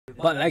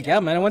But like, yeah,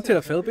 man, I went to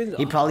the Philippines.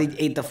 He probably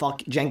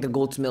drank the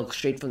goat's milk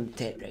straight from the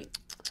tit, right?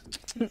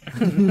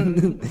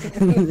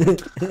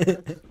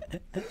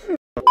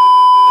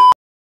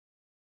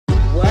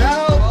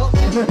 Well,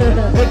 it is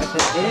what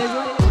it is.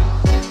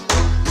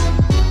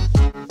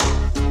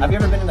 Have you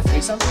ever been in a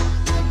threesome?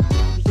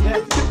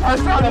 I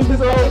found out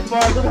this old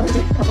fuck.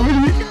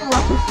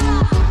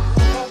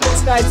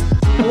 This guy's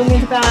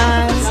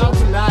OnlyFans.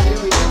 Sounds not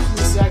really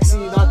sexy,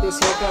 not this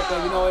hiccup,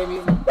 but you know what I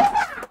mean?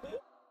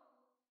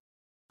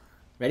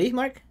 Ready,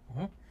 Mark?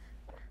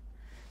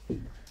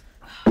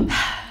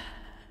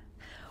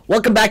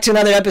 Welcome back to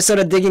another episode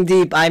of Digging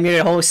Deep. I'm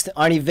your host,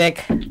 Arnie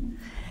Vic.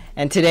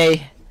 And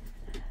today,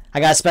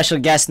 I got a special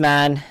guest,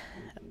 man.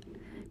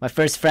 My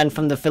first friend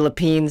from the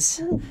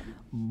Philippines.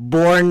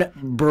 Born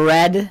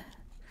bred.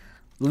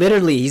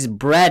 Literally, he's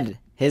bred.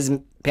 His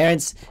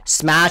parents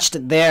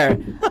smashed there,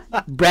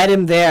 bred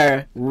him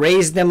there,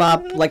 raised him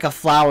up like a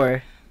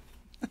flower.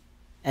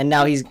 And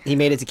now he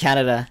made it to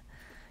Canada.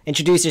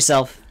 Introduce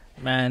yourself.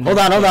 Man. Hold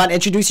on.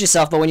 Introduce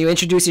yourself. But when you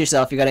introduce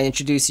yourself, you gotta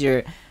introduce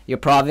your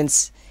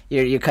province,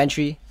 your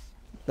country,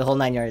 the whole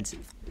 9 yards.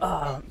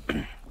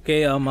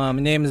 Okay, my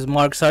name is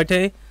Mark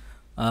Sarte.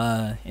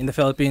 In the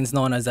Philippines,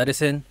 known as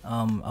Edeson.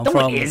 I'm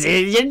from. Is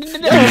it?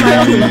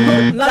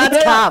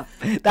 That's cap.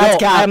 That's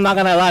cap. I'm not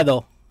gonna lie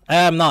though. I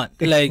am not.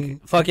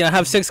 Like, fucking, I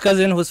have 6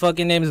 cousins whose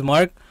fucking name is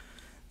Mark.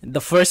 The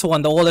first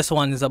one, the oldest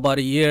one, is about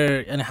a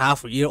year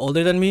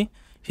older than me.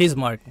 He's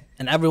Mark,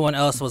 and everyone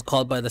else was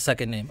called by the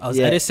second name. I was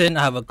Edeson.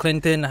 I have a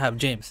Clinton. I have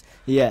James.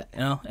 Yeah. You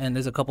know, and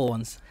there's a couple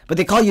ones. But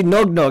they call you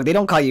Nog Nog. They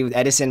don't call you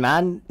Edeson,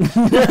 man.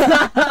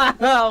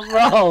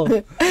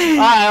 Bro.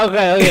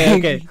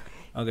 Okay.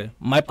 Okay.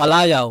 My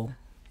palayaw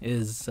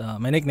is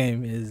my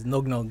nickname is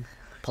Nog Nog.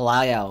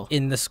 Palayaw.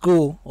 In the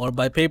school or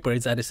by paper,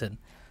 it's Edeson.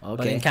 Okay.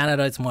 But in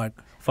Canada, it's Mark.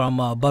 From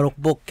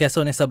Barukbuk,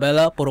 Quezon,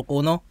 Isabela, Purok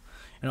Uno.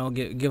 You know,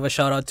 give a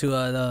shout out to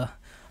the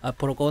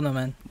Purok Uno,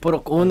 man.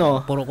 Purok Uno.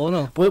 Purok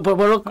Uno.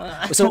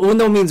 So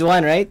Uno means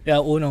one, right? Yeah,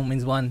 Uno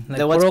means one. Like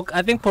Purok,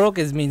 I think Purok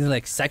means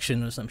like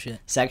section or some shit.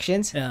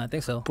 Sections? Yeah, I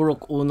think so.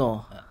 Purok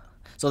Uno.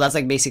 So that's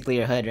like basically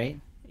your hood, right?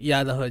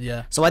 Yeah, the hood,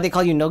 yeah. So why they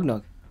call you Nog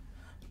Nog?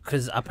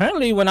 Because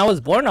apparently when I was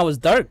born, I was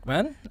dark,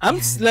 man.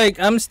 I'm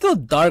still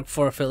dark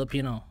for a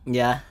Filipino.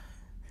 Yeah.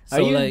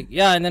 So like,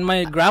 yeah, and then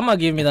my grandma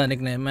gave me that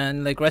nickname,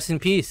 man. Like, rest in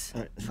peace.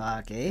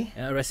 Fuck, eh?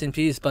 Yeah, rest in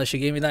peace. But she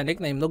gave me that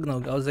nickname, Nog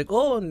Nog. I was like,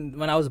 oh, and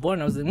when I was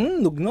born, I was like,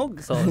 Nog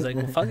Nog. So I was like,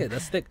 well, fuck it,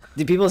 that's thick.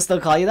 Do people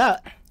still call you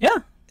that? Yeah.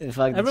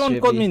 Fuck,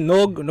 everyone called me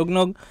Nog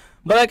Nog.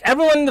 But like,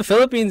 everyone in the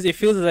Philippines, it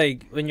feels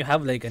like when you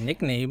have like a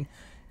nickname,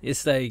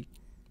 it's like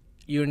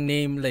your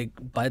name like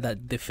by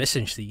that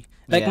deficiency.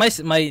 Like my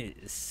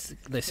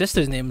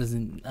sister's name is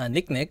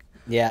Nick Nick.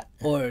 Yeah.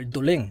 Or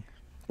Duling.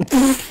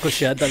 Cause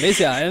she had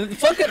Dalesia. And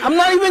fucking, I'm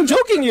not even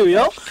joking you,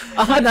 yo.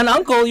 I had an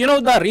uncle, you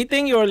know the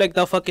riting or like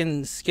the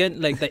fucking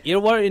skin, like the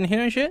earwar in here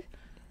and shit?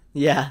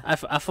 Yeah.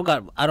 I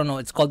forgot. I don't know.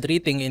 It's called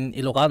riting in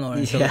Ilocano or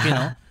in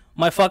Filipino.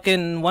 My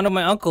fucking, one of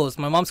my uncles,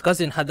 my mom's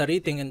cousin, had a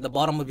riting in the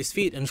bottom of his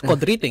feet and it's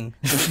called riting.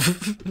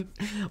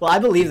 Well, I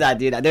believe that,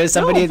 dude. There's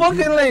somebody. No,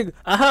 fucking like,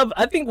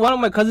 I think one of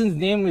my cousin's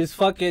name is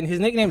fucking, his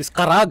nickname is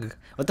Karag.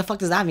 What the fuck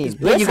does that mean?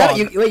 Wait, you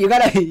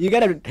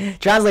gotta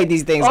translate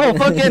these things. Oh,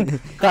 fucking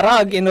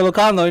Karag in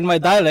Ilocano in my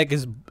dialect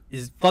is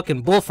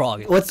fucking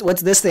bullfrog.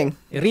 What's this thing?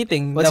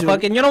 Riting. The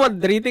fucking, you know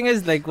what the riting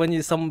is? Like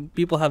when some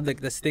people have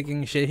like the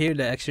sticking shit here,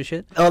 the extra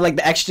shit. Oh, like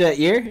the extra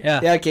ear? Yeah.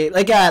 Yeah, okay.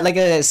 Like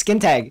a skin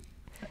tag.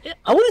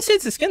 I wouldn't say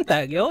it's a skin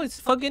tag, yo. It's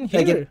fucking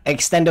here. Like an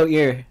extendo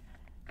ear.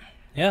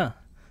 Yeah.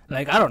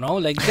 Like, I don't know.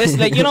 Like this,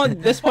 like, you know,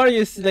 this part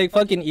is like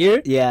fucking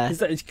ear. Yeah.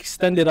 It's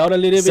extended out a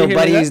little bit. So here,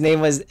 buddy like whose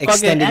name was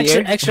extended fucking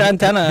ear. extra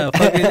antenna.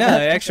 Fucking yeah,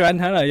 extra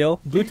antenna,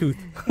 yo. Bluetooth.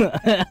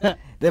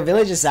 The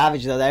village is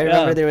savage though. I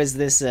remember there was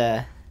this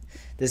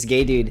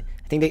gay dude.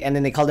 I think and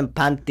then they called him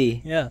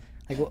Panty. Yeah.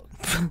 Like,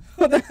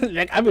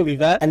 like, I believe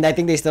that. And I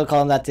think they still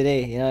call him that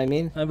today. You know what I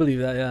mean? I believe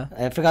that. Yeah.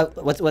 I forgot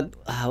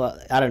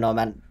I don't know,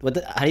 man.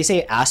 How do you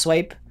say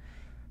asswipe?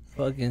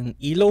 Fucking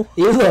Elo.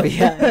 Elo,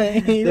 yeah.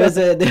 There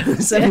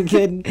was some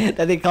kid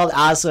that they called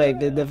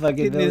asswipe in the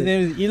fucking village. His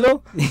name is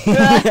Elo.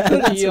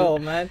 Yo,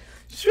 man.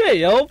 Straight,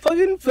 yo.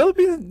 Fucking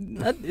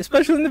Philippines,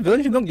 especially in the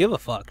village, you don't give a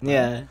fuck.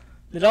 Man.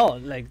 Yeah. At all.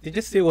 Like, they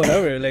just say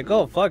whatever. Like,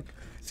 oh fuck,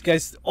 this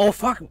guy's. Oh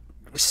fuck.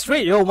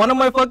 Straight, yo. One of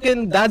my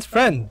fucking dad's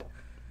friend.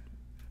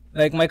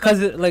 Like my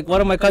cousin, like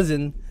one of my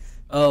cousin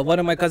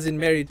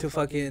married to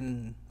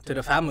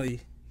the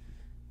family,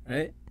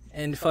 right?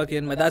 And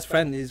fucking my dad's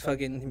friend is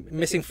fucking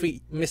missing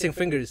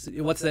fingers.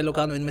 What's the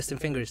Ilocano in missing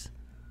fingers?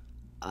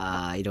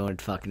 I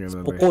don't fucking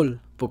remember. Pukol.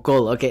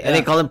 Pukol, okay. Yeah. And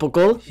they call him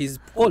Pukol? He's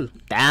Pukol.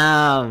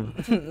 Damn.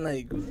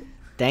 Like.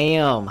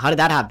 Damn. How did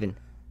that happen?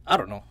 I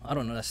don't know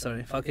that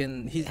story.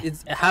 Fucking,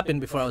 it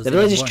happened before I was. The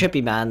village is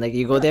trippy, man. Like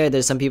you go there,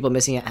 there's some people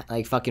missing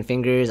like fucking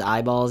fingers,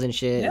 eyeballs, and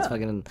shit. Yeah.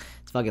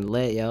 It's fucking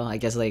lit, yo. I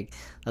guess like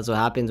that's what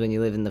happens when you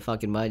live in the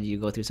fucking mud. You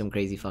go through some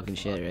crazy fucking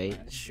shit,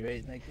 right?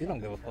 Straight, like you don't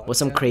give a fuck. What's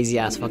some crazy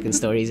ass fucking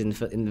stories in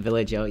the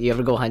village, yo? You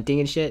ever go hunting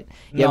and shit?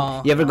 You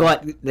No. ever go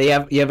out?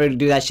 You ever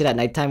do that shit at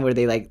nighttime where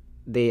they like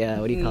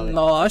what do you call it?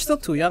 No, I was still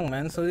too young,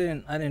 man. So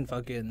I didn't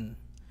fucking.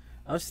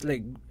 I was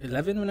like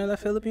 11 when I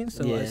left Philippines,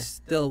 so I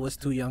still was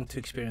too young to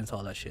experience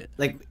all that shit.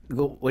 Like,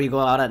 where you go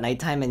out at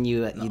nighttime and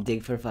you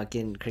dig for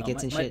fucking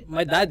crickets and shit?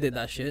 My dad did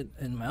that shit,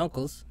 and my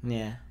uncles.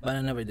 Yeah. But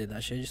I never did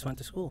that shit. I just went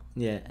to school.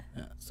 Yeah.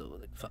 So,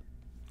 like, fuck.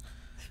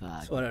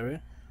 So,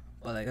 whatever.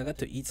 But, like, I got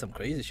to eat some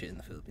crazy shit in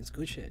the Philippines.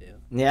 Good shit, yeah.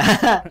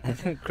 Yeah.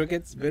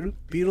 Crickets,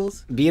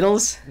 beetles.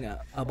 Beetles? Yeah.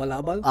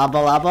 Abal-abal.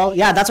 Abal-abal?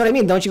 Yeah, that's what I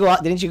mean. Didn't you go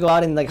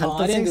out and, like, hunt No,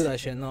 those I didn't things? do that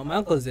shit. No, my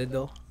uncles did,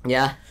 though.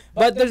 Yeah.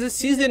 But there's a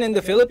season in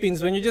the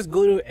Philippines when you just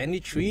go to any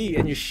tree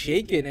and you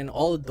shake it and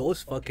all of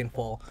those fucking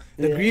fall.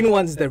 The green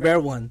one's the rare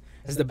one.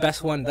 It's the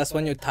best one. That's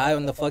when you tie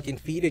on the fucking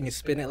feet and you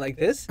spin it like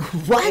this.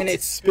 What? And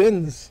it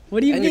spins.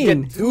 What do you and mean? You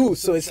get two,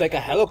 so it's like a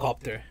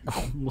helicopter.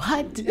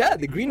 What? Yeah,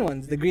 the green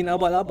ones. The green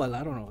abal-abal.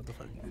 I don't know what the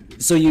fuck.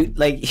 So you,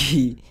 like,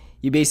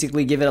 you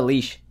basically give it a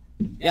leash.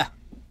 Yeah.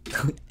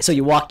 So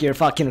you walk your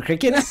fucking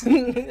cricket?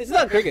 It's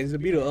not cricket, it's a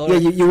beetle.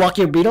 Yeah, you walk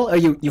your beetle or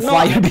you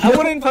fly your beetle?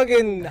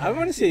 I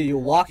wouldn't say you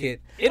walk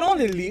it. It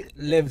only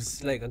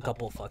lives like a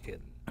couple fucking,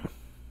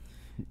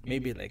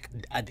 maybe like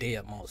a day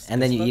at most.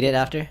 And then you eat it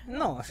after?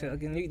 No,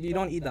 you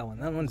don't eat that one.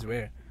 That one's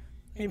rare.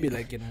 Maybe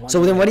like in one.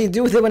 So then what do you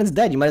do with it when it's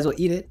dead? You might as well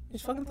eat it.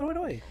 Just fucking throw it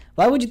away.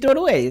 Why would you throw it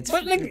away? It's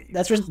But like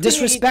that's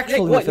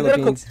disrespectful in the You gotta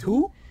Philippines. cook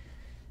two?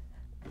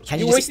 Can't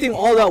You're you just wasting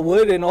all that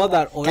wood and all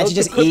that oil. Can't you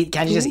just to cook eat?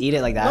 Can't you just two? eat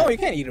it like that? No, you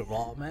can't eat it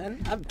raw,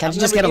 man. Can't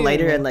you just get a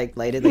lighter and like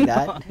light it like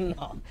that?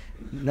 No.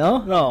 No.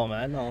 No,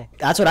 man, no.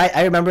 That's what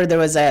I remember. There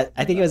was I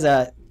think it was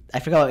I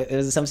forgot. It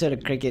was some sort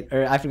of cricket,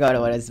 or I forgot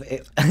what it was.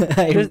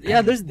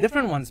 There's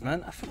different ones,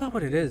 man. I forgot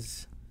what it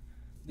is.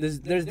 There's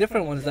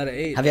different ones that I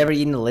ate. Have you ever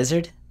eaten a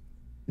lizard?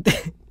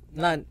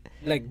 Not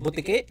like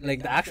butike,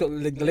 like the actual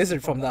like the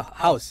lizard from the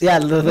house. Yeah,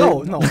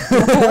 No. I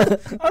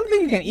don't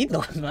think you can eat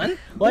those, man.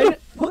 Why?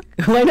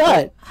 Why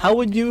not? How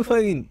would you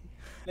fucking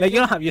like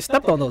you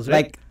stepped on those,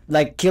 right?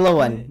 Like kilo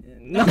one.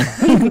 No,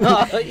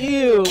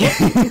 ew. What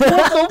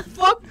the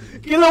fuck?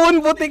 Kilo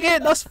one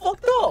butike? That's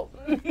fucked up.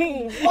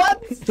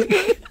 What?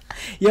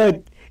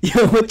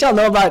 Yo, what y'all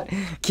know about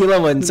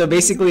kilo one? So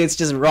basically, it's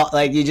just raw.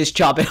 Like you just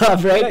chop it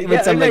up, right,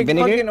 with some like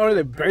vinegar. Fucking, or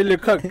like barely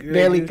cooked.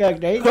 Barely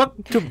cooked, right?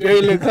 Cooked to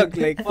barely cooked,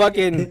 like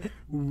fucking,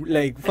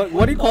 like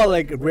what do you call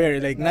like rare?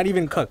 Like not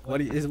even cooked.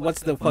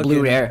 What's the fucking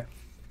Blue rare.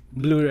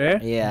 Blue rare?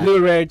 Yeah. Blue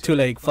rare to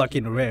like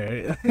fucking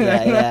rare.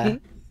 Yeah.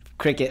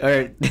 Cricket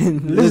or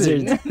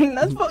lizards.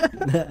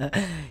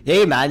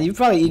 Hey man, you've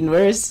probably eaten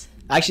worse.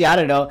 Actually, I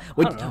don't know.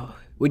 I don't know.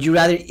 Would you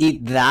rather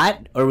eat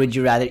that or would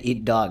you rather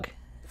eat dog?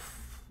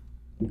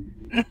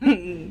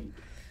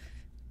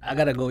 I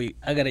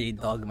gotta eat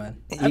dog,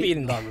 man. I've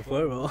eaten dog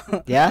before, bro.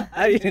 Yeah?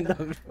 I've eaten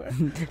dog before.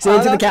 Say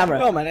it to the camera.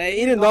 No, man, I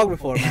eaten dog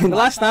before, man. The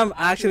last time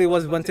I actually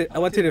went to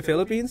the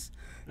Philippines.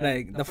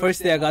 Like the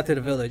first day I got to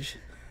the village,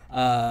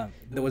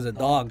 there was a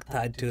dog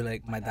tied to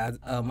like my dad's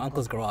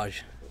uncle's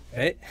garage,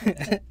 right?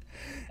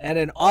 And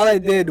then all I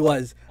did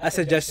was I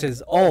suggested,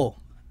 I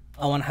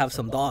want to have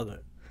some dog.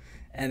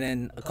 And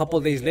then a couple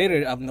of days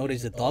later, I've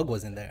noticed the dog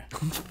wasn't there.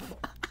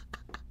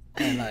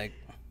 And like,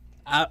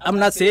 I'm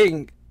not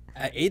saying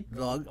I ate the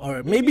dog,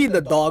 or maybe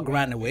the dog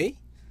ran away.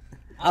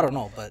 I don't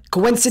know, but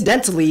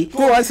Coincidentally,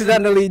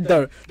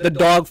 the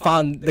dog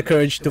found the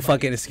courage to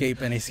fucking escape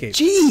and escape.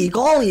 gee,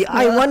 golly,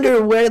 I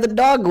wonder where the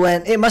dog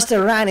went. It must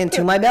have ran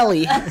into my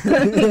belly.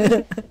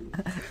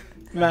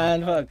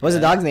 Man, fuck. What's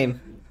the dog's name?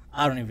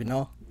 I don't even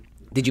know.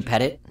 Did you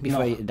pet it before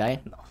No. you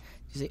died? No.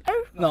 You say,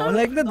 No,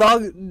 like the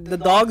dogs in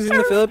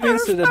the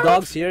Philippines to the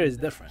dogs here is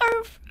different.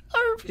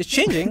 It's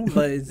changing,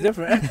 but it's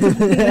different.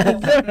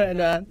 It's different,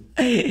 man.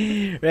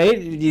 right?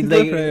 You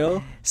like, Different,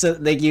 yo. so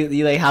like you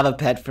like have a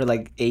pet for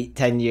like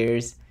 8-10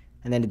 years,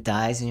 and then it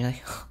dies, and you're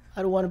like,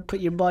 I don't want to put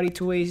your body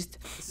to waste.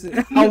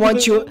 I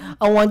want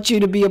you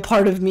to be a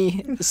part of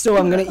me. So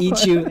I'm gonna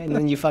eat you, and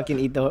then you fucking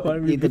eat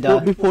the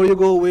dog. Before you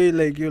go away,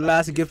 like your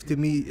last gift to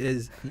me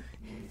is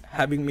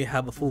having me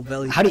have a full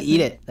belly. How do you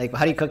eat it? Like,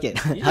 how do you cook it?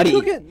 You How do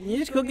you cook it? You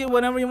just cook it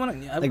whenever you want.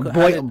 like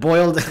boiled No,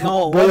 boiled what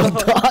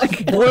the dog?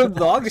 fuck? Boiled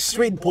dog,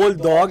 straight boiled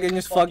dog, and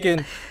just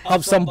fucking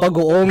have some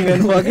bagoong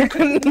and fucking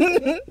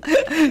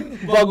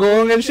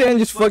bagoong and shit, and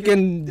just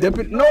fucking dip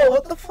it. No,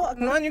 what the fuck,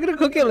 man? You're gonna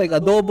cook it like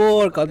adobo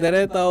or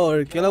caldereta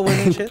or kilawan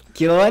and shit.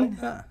 Kilo one?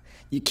 Yeah.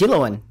 You kilo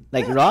one?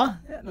 Like raw?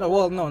 Yeah, no,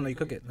 well, no, you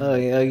cook it.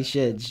 Oh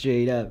shit,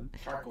 straight up.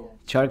 Charcoal.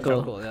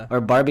 Charcoal, yeah. Or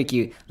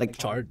barbecue. Like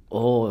Charred.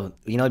 Oh,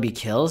 you know it'd be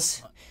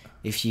kills?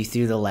 If you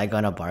threw the leg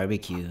on a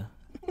barbecue.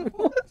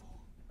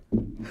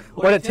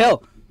 Or the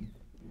tail.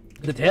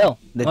 The tail.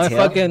 The my tail?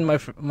 fucking my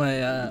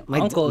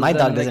uncles. my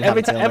dog doesn't have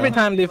a tail, every though.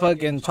 time they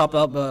fucking chop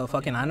up a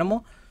fucking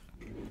animal,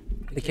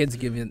 the kids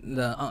give you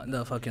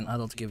the fucking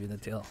adults give you the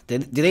tail. Do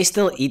they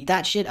still eat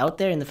that shit out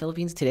there in the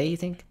Philippines today, you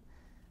think?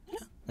 Yeah.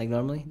 Like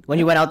normally? When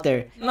you went out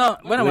there, No,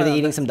 when I were went they out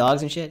eating there- some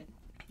dogs and shit?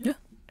 Yeah.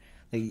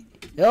 Like,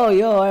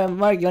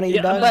 Mark, you wanna eat Yeah,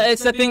 a dog? but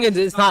it's the thing is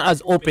it's not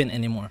as open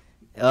anymore.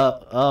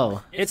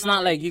 Oh. It's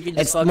not like you could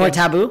just It's more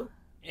taboo?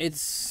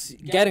 It's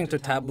getting to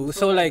taboo.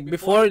 So like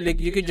before, like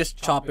you could just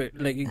chop it.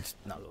 Like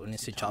no, when you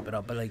say chop it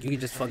up, but like you could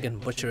just fucking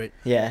butcher it.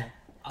 Yeah.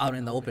 out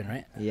in the open,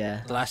 right?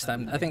 Yeah. The last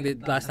time, I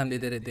think last time they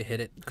did it, they hit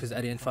it because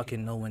I didn't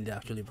fucking know when they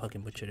actually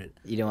fucking butchered it.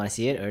 You don't want to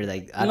see it, or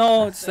like?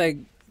 No, it's like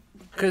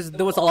because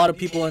there was a lot of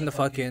people in the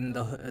fucking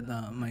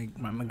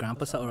my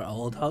grandpa's or our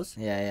old house.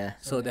 Yeah.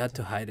 So they had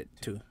to hide it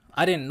too.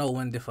 I didn't know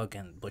when they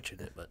fucking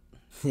butchered it, but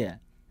Yeah.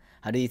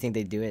 How do you think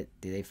they do it?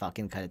 Do they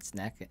fucking cut its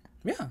neck?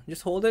 yeah,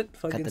 just hold it.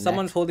 Fucking the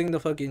someone's neck. holding the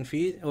fucking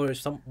feet, or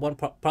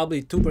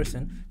probably two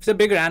person. If it's a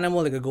bigger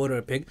animal like a goat or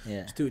a pig,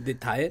 Yeah. they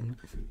tie it.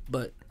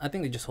 But I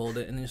think they just hold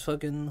it and then just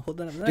fucking hold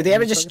it. Do they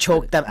ever just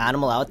choke that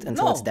animal out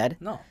until it's dead?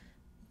 No.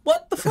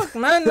 What the fuck,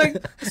 man? Like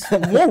it's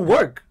more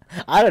work.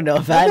 I don't know,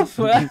 man. It's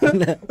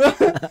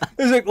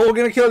like, oh, we're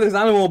gonna kill this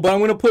animal, but I'm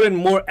gonna put in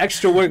more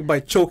extra work by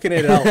choking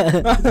it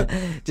out.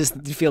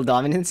 Just to feel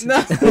dominance?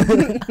 No.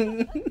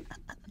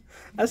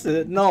 That's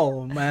it.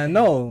 No, man,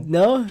 no.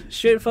 No?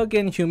 Straight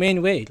fucking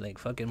humane way, like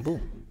fucking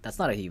boom. That's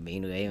not a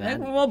humane way,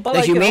 man. Well, but The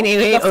like, humane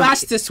way the of-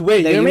 fastest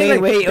way. the You know what I mean?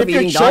 humane Like, way of if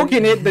you're eating dog-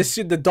 choking it,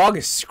 the dog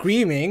is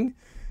screaming,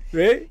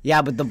 right?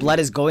 Yeah, but the blood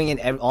is going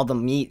in all the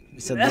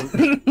meat. So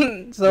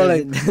then, So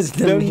like does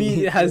the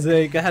meat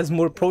has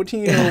more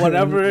protein or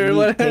whatever. Meat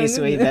whatever. tastes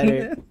way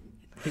better.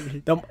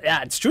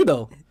 Yeah, it's true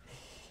though.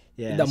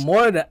 Yeah, The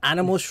more the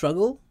animals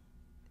struggle,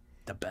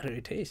 the better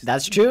it tastes.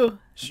 that's true.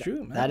 It's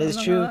true, man. That is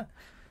No, no, true. no.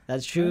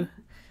 That's true.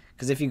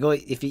 Because if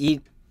you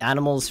eat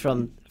animals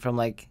from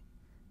like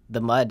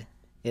the mud,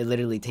 it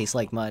literally tastes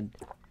like mud.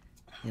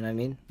 You know what I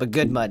mean? But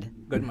good mud.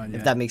 Good man.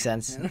 If that makes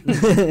sense.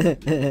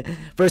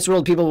 First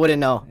world people wouldn't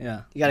know.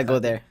 Yeah. You gotta go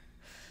there.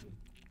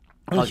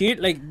 And here,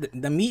 like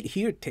the meat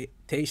here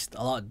tastes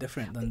a lot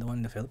different than the one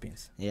in the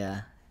Philippines.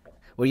 Yeah.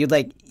 Were you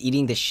like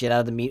eating the shit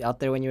out of the meat out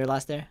there when you were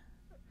last there?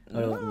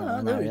 Or,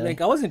 No, not really.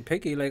 Like I wasn't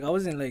picky. Like I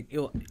wasn't like it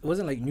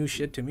wasn't like new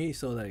shit to me.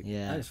 So like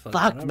Yeah. I just Fuck,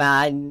 whatever.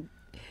 man.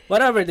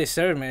 Whatever they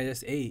serve me, I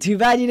just ate. Too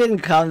bad you didn't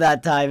come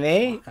that time,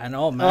 eh? I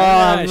know, man. Oh,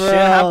 Yeah, bro. shit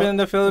happened in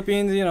the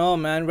Philippines, you know,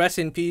 man. Rest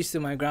in peace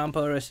to my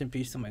grandpa. Rest in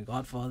peace to my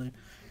godfather.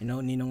 You know,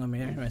 Ninong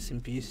Amir. Rest in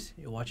peace.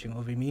 You're watching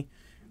over me.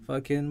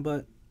 Fucking,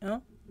 but, you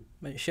know,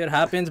 but shit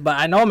happens. But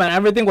I know, man,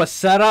 everything was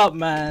set up,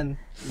 man.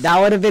 That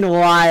would have been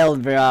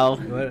wild, bro.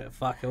 It would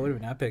have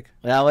been epic.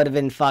 That would have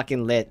been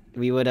fucking lit.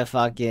 We would have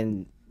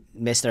fucking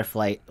missed our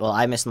flight. Well,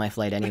 I missed my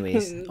flight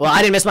anyways. Well,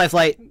 I didn't miss my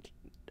flight.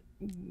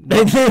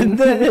 Wait,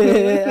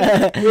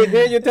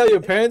 did you tell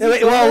your parents?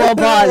 Wait, whoa,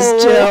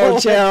 pause.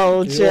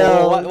 Chill.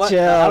 What?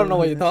 I don't know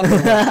what you're talking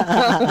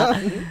about.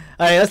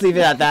 Alright, let's leave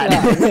it at that.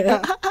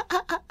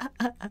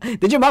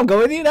 Did your mom go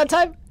with you that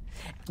time?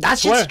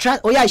 That's Where?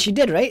 just oh yeah, she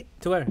did, right?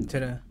 To where? To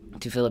the...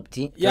 To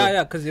Philippines.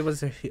 Yeah, because it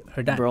was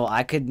her dad. Bro,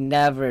 I could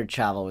never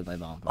travel with my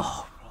mom.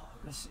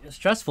 It's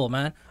stressful,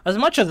 man. As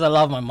much as I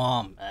love my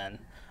mom, man,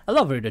 I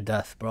love her to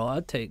death, bro.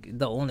 I'd take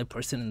the only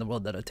person in the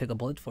world that I'd take a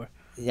bullet for.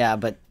 Yeah,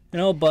 but You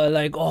know, but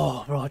like,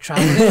 oh, bro,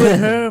 traveling with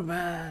her,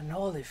 man,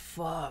 holy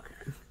fuck.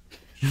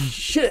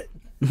 Shit.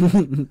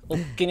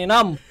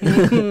 Okininam.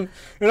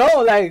 You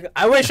know, like,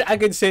 I wish I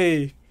could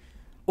say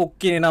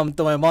okininam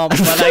to my mom, but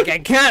like, I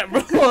can't,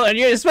 bro. And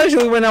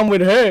especially when I'm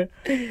with her.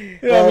 You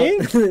know what I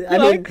mean? I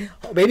mean,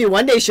 maybe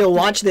one day she'll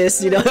watch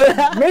this, you know.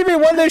 Maybe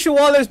one day she'll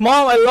want this.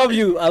 Mom, I love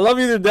you. I love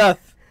you to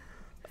death.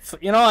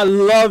 You know, I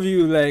love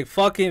you. Like,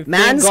 fucking thank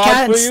Mans God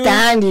can't for you.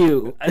 stand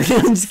you. I'm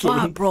just Fuck,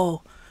 kidding.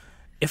 bro.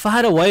 If I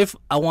had a wife,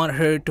 I want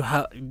her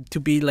to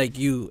be like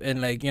you,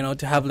 and like, you know,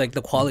 to have like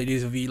the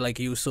qualities of be like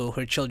you, so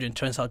her children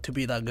turns out to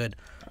be that good.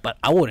 But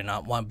I would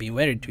not want to be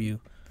married to you.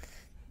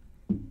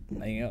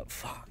 Like, you know,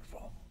 fuck,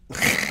 bro.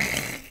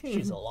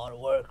 She's a lot of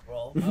work,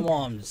 bro. My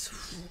mom's.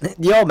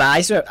 Yo, man,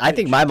 I swear, I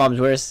think my mom's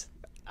worse.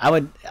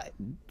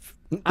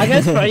 I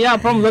guess, yeah,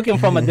 from looking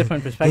from a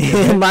different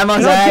perspective. My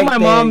mom's You know, to acting. my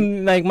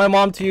mom, like my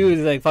mom to you is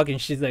like fucking.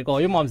 She's like, oh,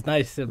 your mom's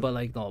nice, but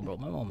like, no, bro,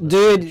 my mom.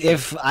 Dude,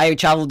 if I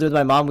traveled with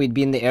my mom, we'd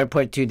be in the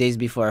airport 2 days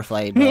before our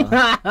flight, bro.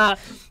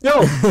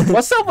 Yo,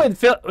 what's up with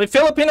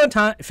Filipino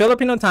time?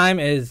 Filipino time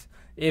is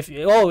it's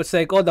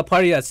like the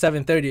party at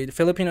 7:30.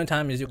 Filipino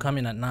time is you come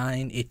in at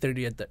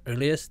 8:30 at the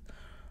earliest.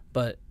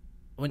 But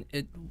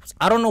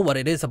I don't know what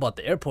it is about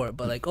the airport,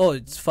 but like, oh,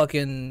 it's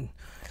fucking.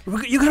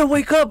 You gotta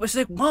wake up. It's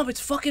like, Mom, it's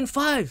fucking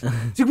 5.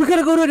 It's like, we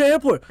gotta go to the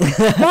airport.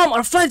 Mom,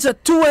 our flight's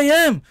at 2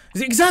 a.m.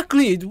 It's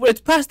exactly.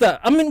 It's past that.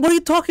 I mean, what are you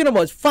talking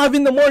about? It's 5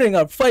 in the morning.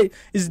 Our flight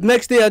is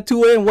next day at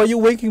 2 a.m. Why are you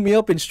waking me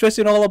up and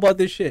stressing all about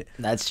this shit?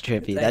 That's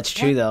trippy. Like, That's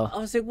true, what? though. I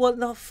was like, what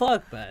the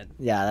fuck, man?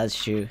 Yeah,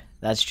 that's true.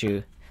 That's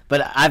true.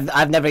 But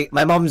I've never.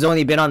 My mom's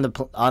only been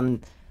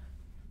on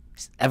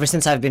ever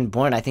since I've been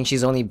born. I think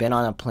she's only been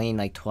on a plane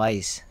like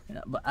twice. Yeah,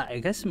 but I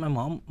guess my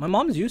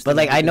mom's used But to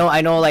like it. I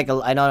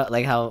know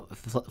like how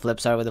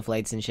flips are with the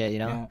flights and shit. You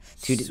know.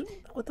 Yeah.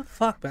 What the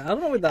fuck, man? I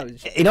don't know what that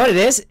is. You know what it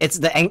is? It's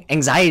the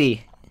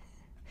anxiety.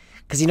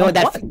 Cause you know Of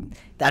that what?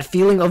 that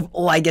feeling of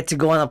I get to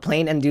go on a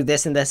plane and do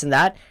this and this and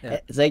that. Yeah.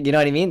 It's like, you know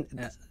what I mean.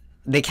 Yeah.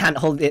 They can't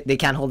hold it. They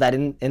can't hold that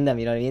in them.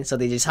 You know what I mean. So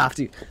they just have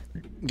to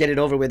get it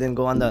over with and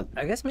go on the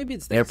I guess maybe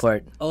it's the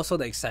airport. Also,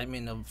 the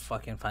excitement of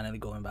fucking finally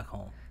going back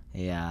home.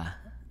 Yeah.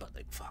 But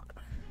like, fuck,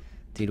 man.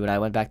 Dude, when I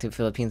went back to the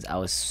Philippines, I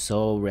was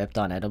so ripped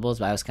on edibles,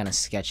 but I was kind of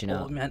sketching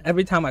Oh out. man,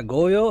 every time I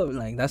go, yo,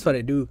 like that's what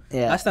I do.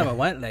 Yeah. Last time I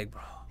went, like,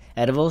 bro.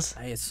 Edibles.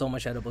 I ate so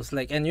much edibles.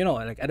 Like, and you know,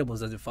 like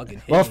edibles doesn't fucking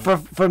hit Well, me.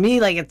 for me,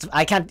 like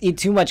I can't eat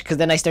too much because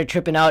then I start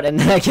tripping out and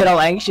then I get all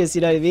anxious.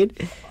 You know what I mean?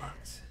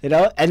 You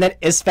know, and then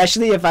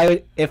especially if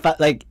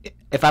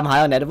I'm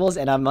high on edibles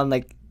and I'm on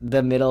like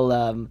the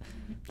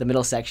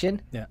middle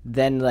section. Yeah.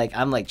 Then like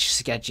I'm like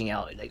sketching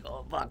out like,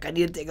 oh fuck, I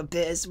need to take a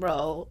piss,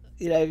 bro.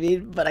 You know what I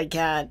mean? But I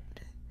can't.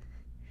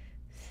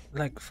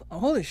 Like,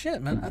 holy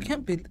shit, man! I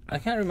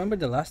can't remember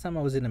the last time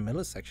I was in the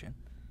middle section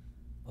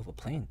of a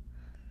plane.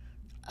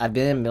 I've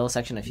been in the middle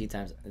section a few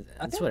times.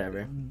 I It's think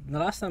whatever. The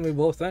last time we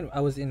both went, I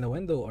was in the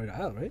window or the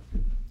aisle, right?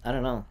 I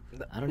don't know.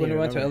 I don't When even we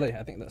went to remember. LA,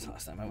 I think that's the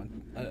last time I went.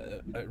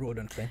 I rode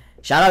on a plane.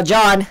 Shout out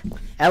John,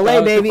 LA Shout out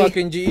to baby.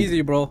 fucking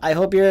G-Eazy, bro. I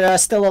hope you're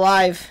still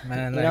alive.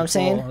 Man, you know what I'm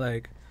saying? bro,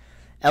 like,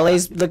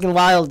 LA's looking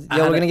wild. I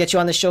Yo, had we're a- gonna get you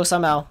on the show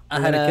somehow.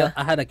 I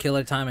had a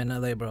killer time in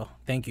LA, bro.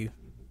 Thank you,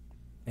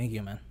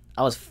 man.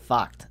 I was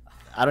fucked.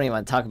 I don't even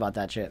want to talk about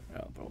that shit.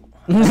 Oh, bro.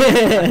 I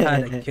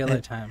had a killer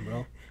time,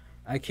 bro.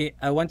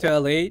 I went to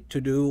LA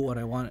to do what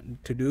I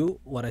wanted to do.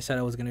 What I said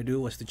I was gonna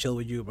do was to chill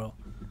with you, bro.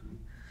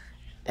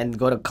 And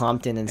go to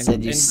Compton and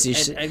said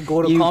and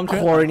go to you Compton.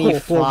 corny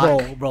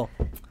fuck. Bro.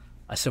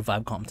 I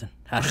survived Compton.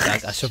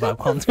 Hashtag I survived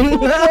Compton.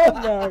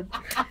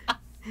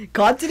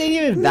 Compton ain't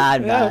even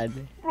bad,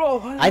 man.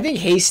 Bro, I think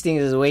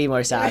Hastings is way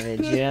more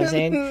savage. You know what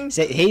I'm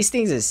saying?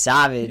 Hastings is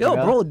savage, yo,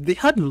 bro. bro, they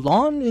had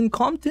lawn in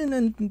Compton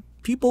and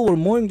people were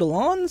mowing the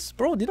lawns,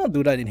 bro. They don't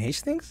do that in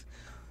Hastings.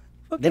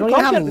 They don't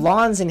even have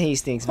lawns in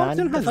Hastings, man.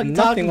 Compton What the has fuck you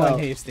talking nothing on about?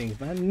 Hastings,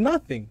 man.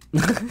 Nothing.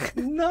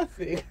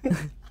 Nothing.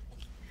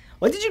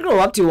 What did you grow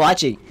up to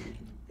watching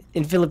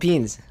in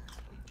Philippines?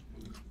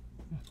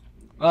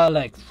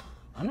 Like,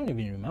 I don't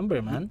even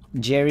remember, man.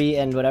 Jerry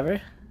and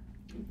whatever?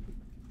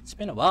 It's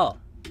been a while.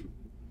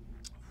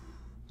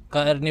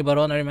 Arnie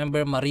Baron, I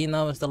remember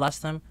Marina was the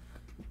last time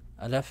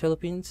I left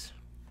Philippines.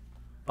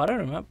 But I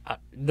don't remember.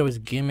 There was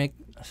Gimmick,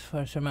 as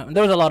far as I remember.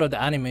 There was a lot of the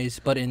animes,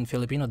 but in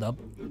Filipino dub.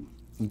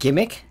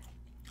 Gimmick?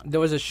 There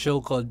was a show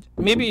called,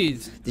 maybe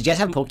Did you guys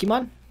have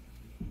Pokemon?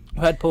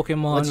 we had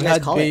Pokemon, What did you we guys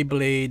had call it?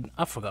 Beyblade.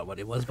 I forgot what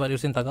it was, but it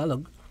was in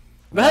Tagalog.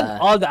 We had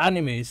all the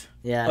animes,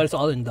 Yeah. but it's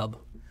all in dub.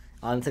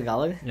 On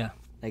Tagalog? Yeah.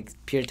 Like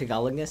pure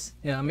Tagalogness?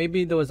 Yeah,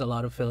 maybe there was a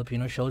lot of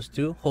Filipino shows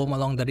too. Home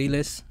Along the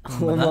Riles.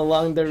 Home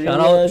along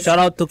the Shout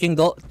out to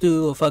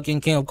to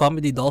fucking King of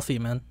Comedy, Dolphy,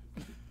 man.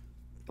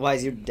 Why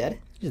is you dead?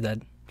 He's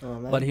dead. Oh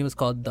man. But he was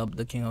called Dub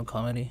the King of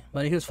Comedy.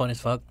 But he was funny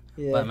as fuck.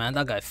 Yeah. But man,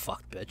 that guy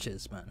fucked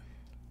bitches, man.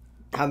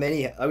 How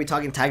many? Are we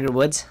talking Tiger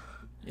Woods?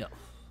 Yeah.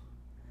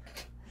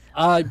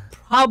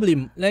 Probably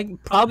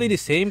the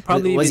same.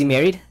 Probably Was he even-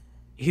 married?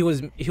 He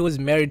was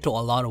married to a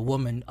lot of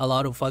women, a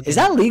lot of fucking. Is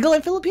that legal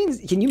in Philippines?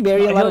 Can you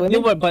marry a lot of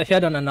women? But he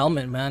had an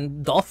annulment,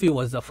 man. Dolphy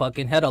was the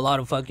fucking had a lot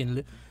of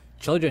fucking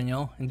children,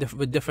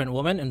 with different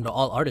women, and they're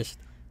all artists.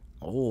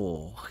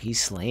 Oh,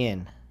 he's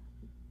slaying.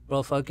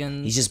 Bro,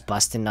 fucking. He's just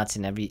busting nuts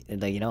in every,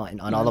 like, you know, on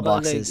all the but,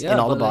 like, boxes. yeah, in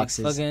all the but, like,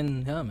 boxes.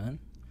 fucking yeah, man.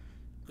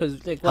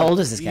 Cause like, How old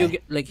is this you guy?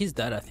 Like he's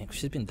dead. I think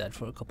she's been dead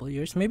for a couple of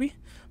years, maybe.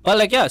 But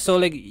like yeah, so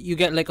like you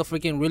get like a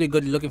freaking really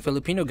good looking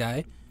Filipino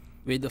guy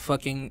with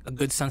a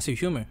good sense of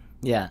humor.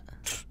 Yeah,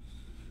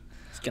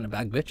 He's gonna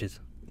bag bitches.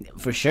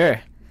 for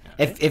sure.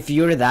 If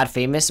you were that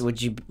famous,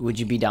 would you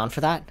be down for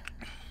that?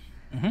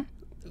 Mhm.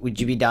 Would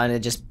you be down to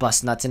just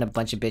bust nuts in a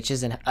bunch of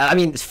bitches? And I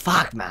mean,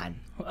 fuck, man.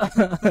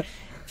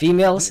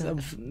 Females.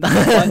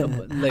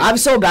 Like, I'm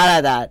so bad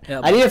at that. yeah,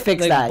 I need to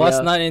fix like, that. Bust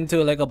yo. not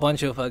into like a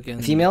bunch of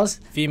fucking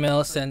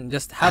Females and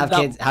just have Have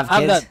that kids-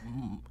 that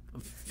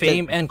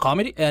fame and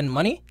comedy and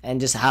money, and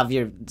just have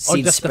your or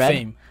seeds just spread. the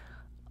fame.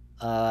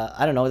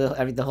 I don't know,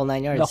 the whole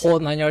 9 yards. The whole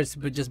 9 yards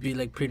would just be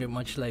like pretty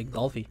much like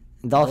Dolphy.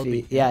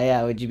 Dolphy.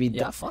 Yeah. Would you be?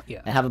 Yeah, fuck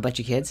yeah, And have a bunch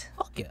of kids.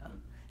 fuck yeah.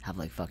 Have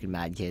like fucking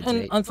mad kids,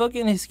 And right?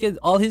 fucking his kids,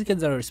 all his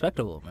kids are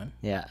respectable, man.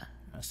 Yeah.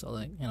 So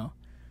like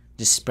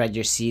Just spread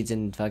your seeds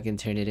and fucking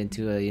turn it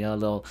into a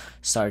little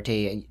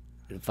Sarte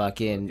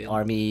fucking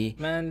army.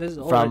 man, there's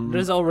From-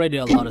 already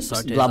a lot of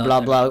sartes. Blah out blah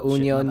there. blah Shit,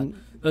 union.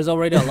 man. There's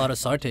already a lot of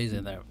sartes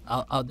in there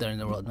out there in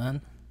the world,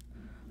 man.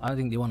 I don't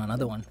think they want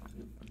another one.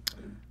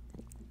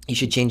 You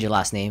should change your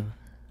last name.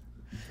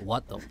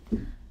 What though?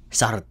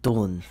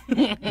 Sartun.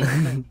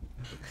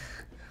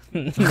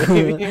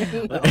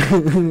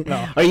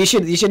 No. Or you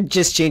should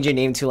just change your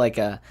name to like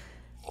a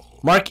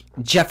Mark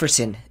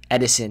Jefferson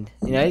Edeson.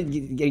 You know,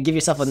 give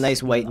yourself a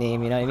nice white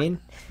name. You know what I mean?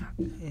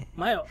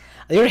 My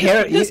Your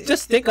hair.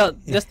 just take out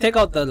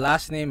the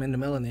last name and the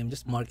middle name.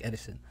 Just Mark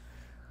Edeson.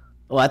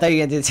 Oh, I thought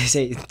you were going to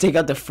say take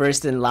out the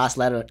first and last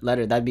letter.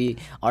 That'd be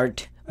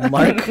Art.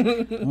 Mark.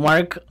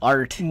 Mark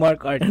Art.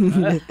 Mark Art.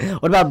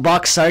 What about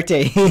Box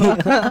Sarte?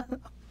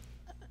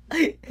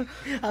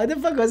 How the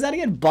fuck was that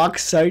again?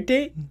 Box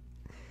Sarte?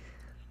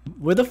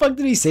 Where the fuck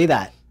did he say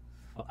that?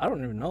 I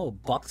don't even know.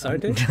 Buck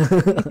Sarte?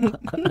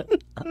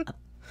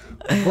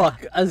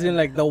 Buck, as in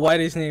like the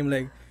whitest name.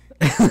 Like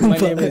my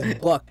name is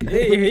Buck.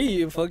 Hey,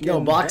 you fucking. Yo,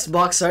 Box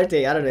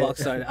Sarte. I don't know. Buck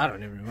Sarte. I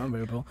don't even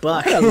remember, bro.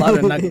 Buck. I got a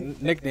lot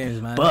of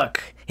nicknames, man.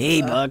 Buck.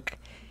 Hey, Buck.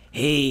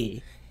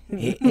 Hey.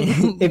 Hey.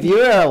 If you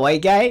were a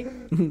white guy,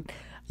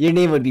 your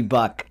name would be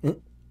Buck.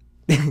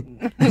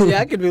 Yeah,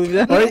 I could believe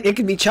that. Or it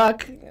could be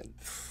Chuck.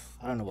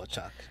 I don't know about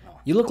Chuck. No.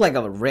 You look like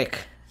a Rick.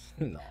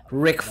 No.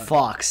 Rick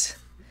Fox.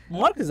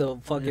 Mark is a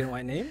fucking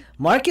white name.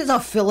 Mark is a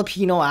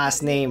Filipino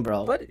ass name,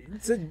 bro. But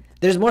it's a...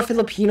 There's more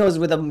Filipinos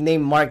with a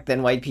name Mark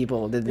than white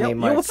people with the name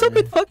Mark. What's up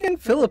with fucking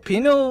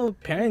Filipino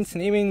parents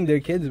naming their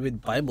kids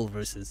with Bible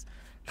verses?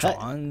 Cut.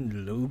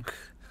 John, Luke.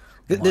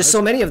 There's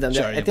so many of them.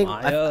 I think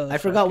Jeremiah, I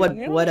forgot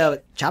fucking,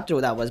 what chapter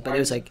that was, but it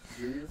was like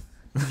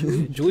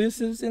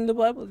Julius is in the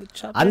Bible. The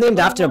chapter I'm named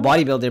after a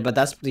bodybuilder, but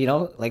that's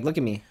like look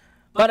at me.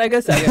 But I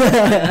guess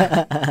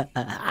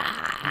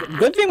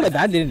good thing my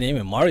dad didn't name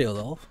him Mario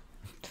though.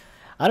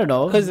 I don't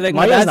know. Because like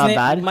Mario's not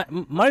name,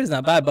 bad. Mario's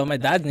not bad, but my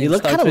dad's name. You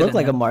kind of look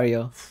like a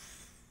Mario.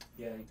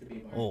 Yeah, it could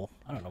be Mario. Oh,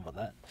 I don't know about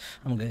that.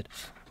 I'm good.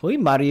 Oi,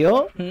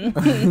 Mario.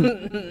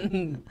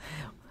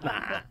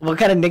 What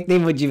kind of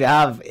nickname would you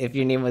have if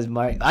your name was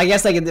Mario? I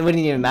guess like it wouldn't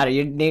even matter.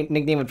 Your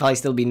nickname would probably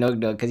still be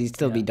Nugdo because you'd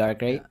still be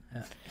dark, right?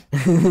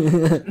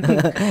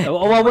 Yeah.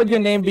 What would your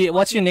name be?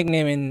 What's your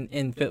nickname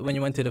in when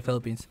you went to the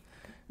Philippines?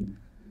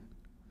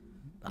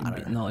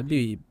 It'd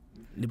be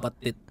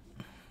Libatit.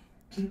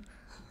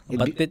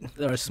 Batit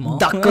or small.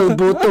 Dakal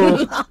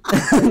Buto.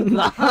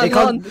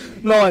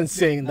 No one's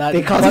saying that.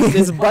 They call What's me-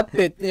 this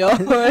Batit? Yo?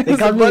 They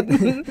call me.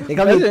 They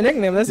call That's me. your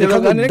nickname. That's they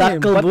your call me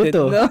nickname. Dakal Batit.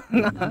 Buto.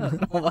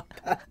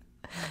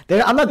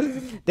 No. I'm not.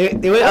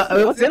 They would.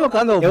 What's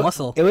Ilocano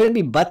muscle? It wouldn't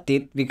be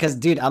buttit because,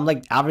 dude, I'm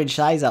like average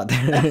size out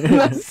there.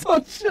 That's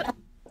so shit.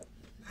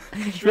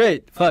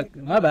 Straight. Fuck.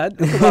 My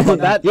bad. I forgot about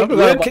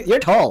that. You're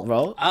tall,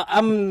 bro.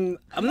 I'm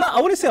not.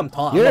 I wouldn't say I'm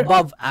tall. You're- I'm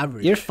above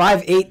average. You're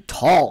 5'8"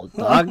 tall,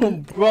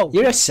 dog. Bro.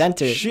 You're a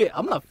center. Shit,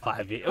 I'm not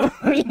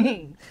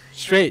 5'8".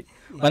 Straight.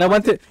 When I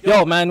went to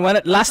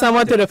last time I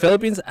went to the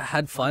Philippines, I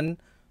had fun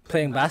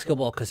playing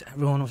basketball because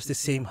everyone was the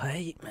same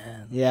height,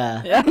 man.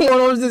 Yeah.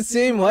 Everyone was the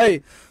same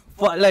height.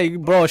 Like,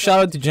 bro, shout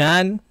out to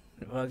Jan,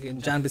 fucking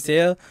Jan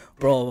Basile,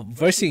 bro.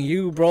 Versing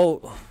you,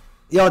 bro.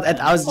 Yo,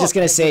 I was just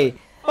gonna say.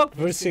 Fuck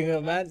versing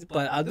you, man.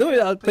 But I'll do it.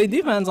 I'll play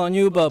defense on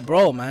you, but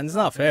bro, man, it's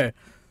not fair.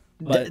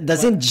 But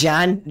Doesn't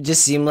Jan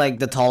just seem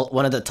like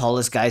one of the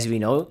tallest guys we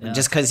know, Yeah.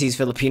 just because he's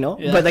Filipino?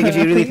 Yeah. But like, if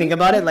you really think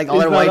about it, like all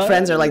He's our not white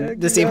friends are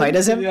like the same height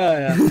as him.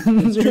 Yeah,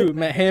 it's true.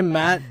 Him,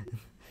 Matt,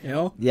 you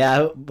know.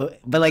 Yeah, but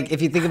like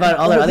if you think about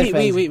all our other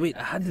friends. Wait.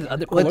 I had this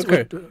other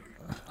coworker.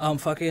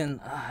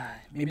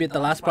 Maybe at the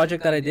last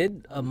project that I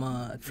did,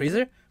 at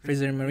Fraser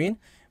Marine,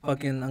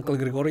 fucking Uncle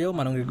Gregorio,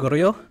 Manong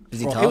Gregorio. Is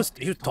he Bro, tall?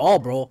 He was tall,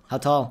 bro. How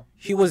tall?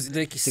 He was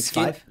like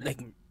 6'5"? like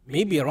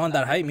maybe around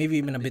that height, maybe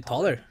even a bit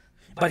taller.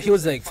 But he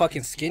was like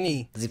fucking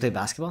skinny. Does he play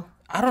basketball?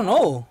 I don't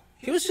know.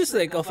 He was just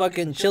like a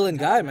fucking chilling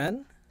guy,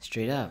 man.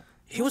 Straight up.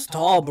 He was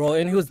tall, bro,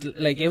 and he was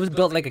like, it was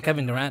built like a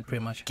Kevin Durant,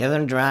 pretty much.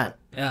 Kevin Durant.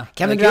 Yeah.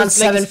 Kevin Like, he Durant's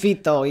was, like, 7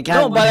 feet though. You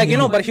can't. No, but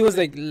like but he was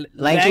like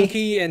Lanky?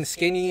 lanky and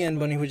skinny, and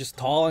when he was just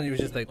tall, and he was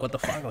just like, what the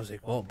fuck? I was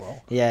like, whoa, bro.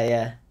 Yeah,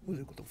 yeah. I was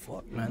like, what the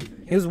fuck,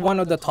 man? He was one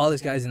of the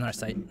tallest guys in our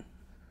site,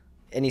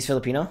 And he's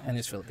Filipino. and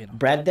he's Filipino.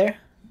 Bred there.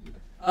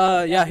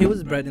 Yeah, he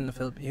was bred in the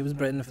Philippines. He was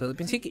bred in the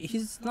Philippines. He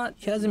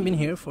hasn't been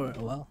here for a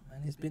while,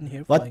 man. He's been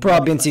here for What like,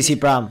 province is he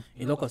from?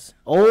 Ilocos.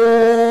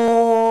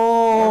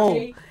 Oh,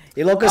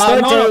 Ilocos No,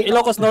 Norte.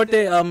 Ilocos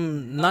Norte.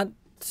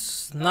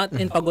 Not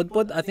in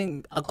Pagudpod. I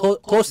think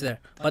close there,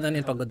 but not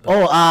in Pagudpod.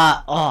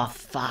 Oh,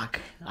 fuck.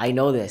 I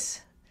know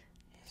this.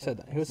 Said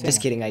that. He was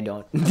Just kidding, I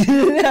don't.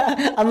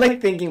 I'm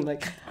like thinking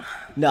like,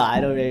 no, I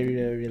don't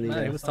really Man,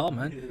 he know. was tall,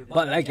 man.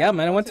 But like, yeah,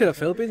 man. I went to the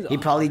Philippines. He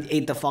probably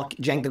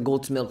drank the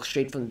goat's milk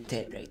straight from the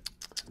tent, right?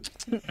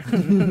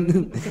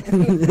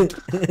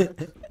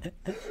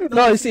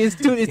 No, you see,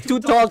 it's too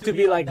tall to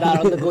be like that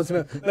on the goat's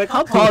milk. Like,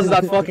 how tall is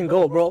that fucking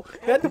goat, bro?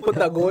 You had to put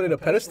that goat in a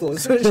pedestal.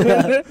 So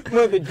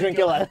they drink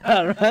it like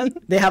that, man.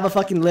 They have a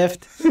fucking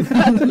lift.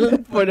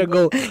 For the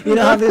goat. You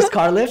know how there's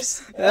car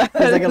lifts? There's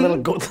like a little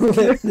goat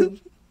lift.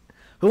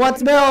 Who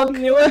wants milk?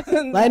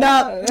 Line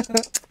up.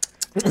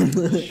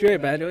 Sure,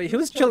 man. He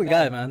was a chilling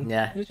guy, man.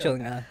 Yeah. He was a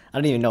chilling guy. I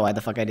don't even know why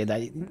the fuck I did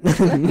that.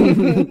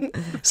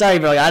 Sorry,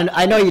 bro.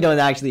 I know you don't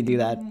actually do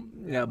that.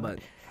 Yeah, but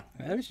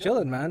he was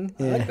chilling, man.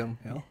 I Yeah. liked him,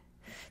 you know.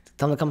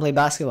 Tell him to come play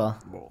basketball.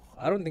 Bro,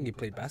 I don't think he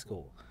played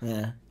basketball.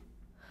 Yeah.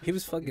 He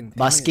was fucking...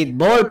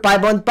 Basketball,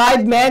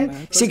 5-on-5, man.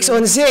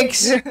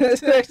 6-on-6.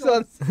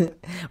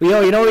 You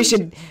know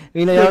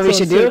what we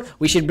should do?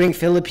 We should bring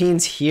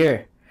Philippines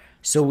here.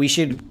 So we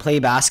should play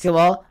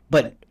basketball,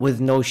 but with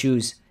no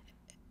shoes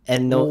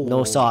and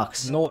no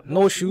socks.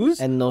 No shoes?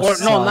 And no Or, no,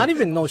 socks. not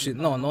even no shoes.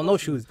 No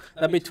shoes.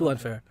 That'd be too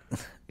unfair.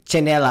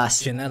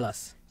 Chinelas.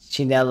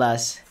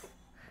 Chinelas.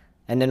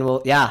 And then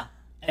we'll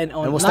And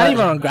on, we'll not start-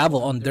 even on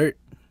gravel, on dirt.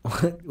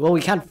 well,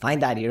 we can't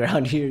find that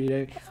around here, you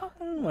know.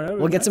 Whatever.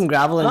 We'll get some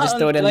gravel and just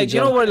throw it in the like, you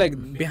gym. know where, like,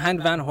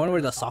 behind Van Horn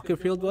where the soccer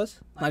field was?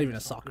 Not even a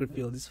soccer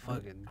field. It's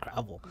fucking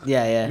gravel.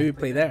 Yeah. Maybe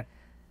play there.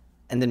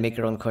 And then make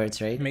our own courts,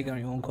 right? Make on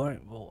your own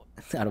court. Well,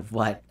 Out of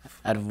what?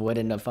 Out of wood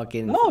and a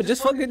fucking. no,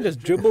 just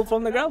dribble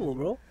from the gravel,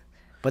 bro.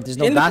 But there's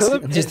no In the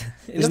basket. Philip- Just in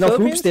there's the no hoops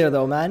Philippines? there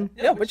though, man.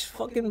 Yeah, but just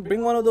fucking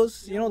bring one of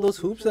those, those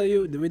hoops that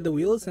you with the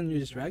wheels and you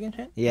just drag and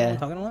shit. You know Yeah. what I'm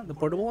talking about? The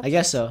portable ones? I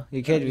guess so.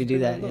 You could Just do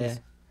bring that. one of Yeah. those.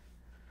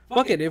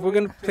 fuck it. If we're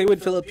gonna play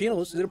with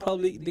Filipinos,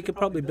 they could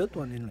probably build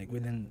one in like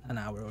within an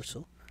hour or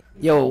so.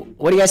 Yo,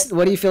 what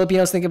do you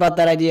Filipinos think about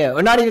that idea?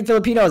 Or not even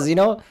Filipinos, you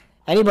know?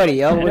 Anybody,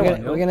 yo.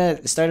 We're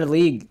gonna start a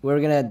league. We're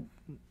gonna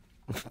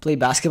play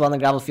basketball on the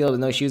gravel field with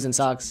no shoes and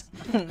socks.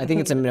 I think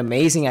it's an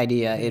amazing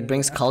idea. It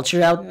brings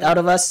culture out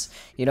of us.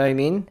 You know what I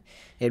mean?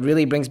 It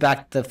really brings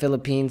back the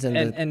Philippines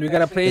and we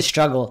gotta play the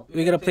struggle.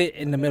 We gotta play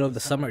in the middle of the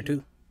summer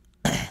too.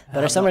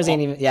 But our summers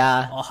ain't even.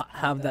 Yeah.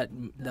 Have that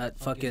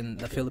fucking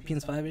the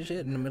Philippines vibe and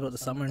shit in the middle of the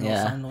summer. No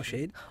Yeah. sun, no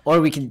shade. Or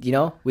we could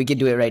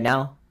do it right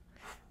now.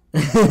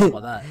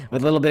 About that.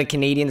 With a little bit of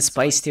Canadian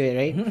spice to it,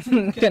 right?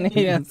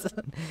 Canadians.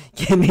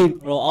 Canadian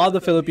Bro, all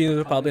the Filipinos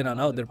are probably not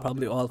out. They're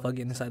probably all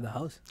fucking inside the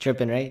house.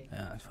 tripping, right?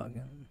 Yeah, it's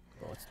fucking.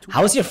 Bro, it's too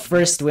How was hot. your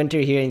first winter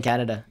here in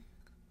Canada?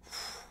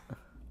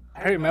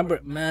 I remember,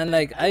 man.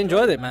 Like I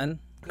enjoyed it, man.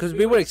 Cause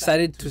we were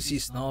excited to see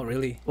snow.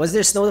 Really. Was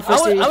there snow the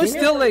first day? I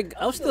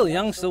was still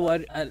young, so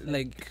I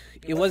like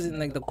it wasn't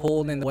like the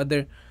cold and the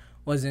weather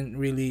wasn't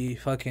really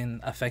fucking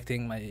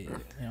affecting my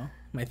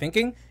my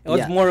thinking. It was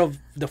Yeah. more of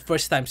the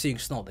first time seeing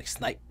snow, the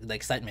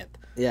excitement.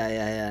 Yeah.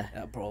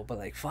 Yeah, bro. But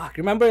like, fuck.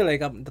 Remember,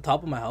 like at the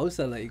top of my house,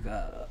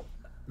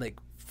 like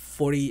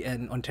 40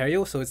 and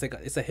Ontario, so it's like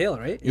it's a hill,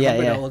 right? You Yeah,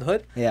 remember yeah. the old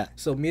hood? Yeah.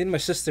 So me and my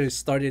sister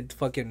started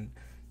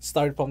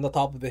from the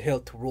top of the hill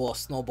to roll a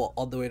snowball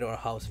all the way to our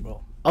house,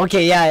 bro.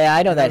 Okay, yeah,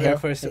 I know that Very hill.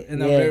 first in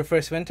the Yeah. very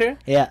first winter.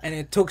 Yeah. And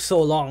it took so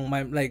long.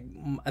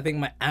 I think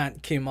my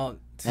aunt came out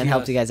to And see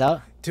helped us you guys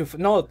out? to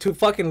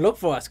fucking look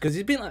for us because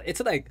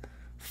it's like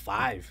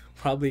 5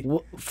 probably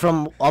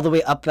From all the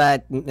way up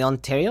at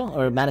Ontario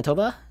or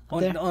Manitoba? Up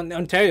there? on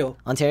Ontario.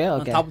 Ontario?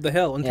 Okay. On top of the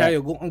hill,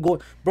 Ontario.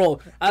 Go, bro.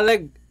 I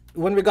like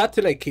when we got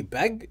to like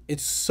Quebec.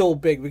 It's so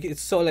big.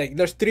 It's so like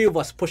there's 3 of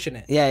us pushing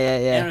it. Yeah.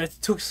 And it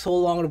took so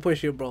long to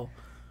push it, bro.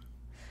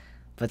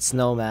 But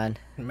snow, man.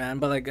 Man,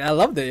 but like I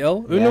loved it,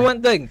 yo. You Yeah. know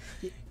one thing.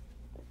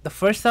 The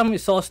first time we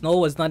saw snow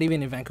was not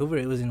even in Vancouver.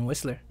 It was in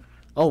Whistler.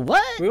 Oh,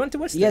 what? We went to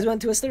Whistler. You guys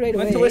went to Whistler right We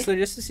away? went to Whistler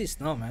just to see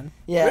snow, man.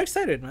 Yeah. We're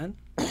excited, man.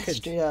 Kids.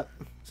 Straight up.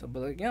 So,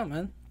 but like, yeah,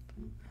 man.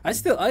 I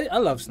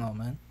love snow,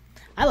 man.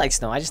 I like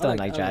snow. I just don't I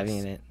like like driving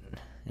in it.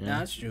 You know? Yeah,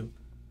 that's true.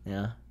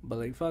 Yeah. But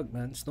like, fuck,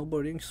 man.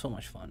 Snowboarding is so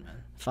much fun,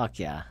 man. Fuck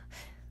yeah.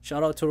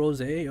 Shout out to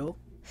Rose, yo.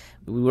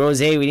 Rose,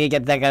 we need to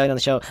get that guy on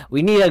the show.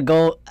 We need to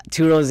go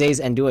to Rose's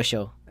and do a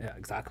show. Yeah,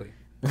 exactly.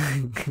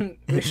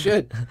 We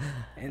should.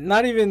 And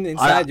not even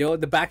inside, yo.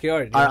 The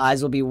backyard. Our yo.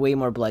 eyes will be way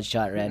more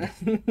bloodshot red.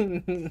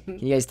 Can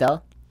you guys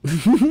tell?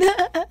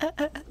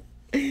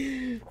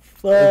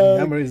 Fuck.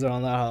 Memories are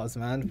on that house,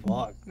 man.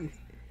 Fuck.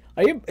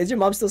 Is your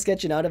mom still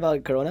sketching out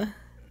about Corona?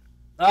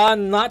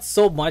 Not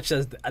so much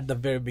as at the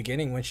very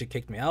beginning when she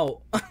kicked me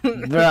out.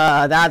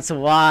 Bruh, that's She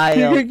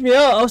wild. kicked me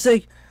out. I was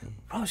like,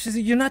 bro, she's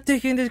like, you're not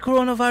taking this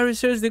coronavirus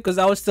seriously? Because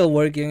I was still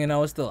working and I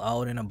was still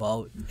out and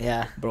about,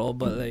 Yeah. bro.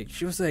 But like,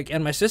 she was like,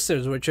 and my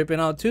sisters were tripping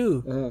out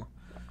too.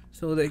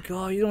 So like,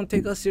 oh, you don't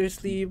take us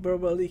seriously, bro.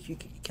 Like, you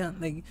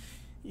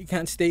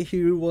can't stay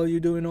here while you're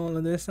doing all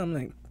of this. I'm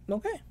like,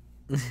 okay.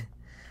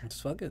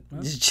 Just fuck it,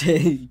 man. Just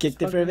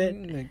kicked it for a bit.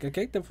 Like, I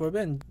kicked it for a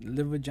bit and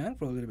lived with Jan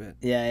for a little bit.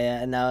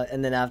 Yeah,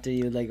 and then after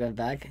you like went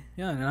back.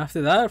 Yeah, and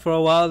after that, for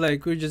a while,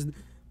 like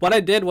what I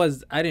did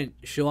was I didn't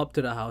show up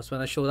to the house. When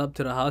I showed up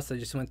to the house, I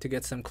just went to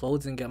get some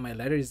clothes and get my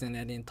letters, and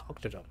I didn't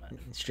talk to them, man.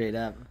 Straight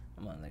up,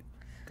 I'm on, like,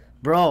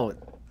 bro.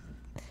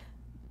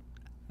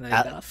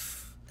 I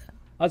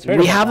was hurt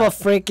We about have a that.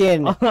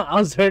 freaking. I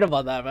was hurt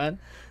about that, man.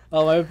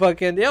 Oh my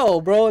fucking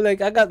bro!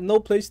 Like I got no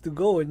place to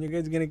go, and you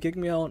guys gonna kick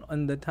me out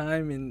on the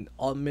time in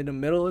the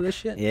middle of this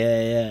shit.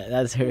 Yeah,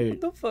 that's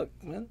hurt. What the fuck,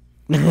 man?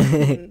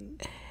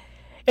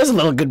 It was a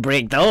little good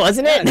break though,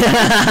 wasn't it?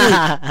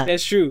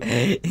 It's true.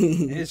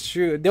 It's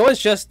true. There was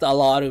just a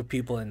lot of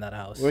people in that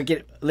house. We're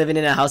living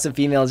in a house of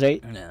females,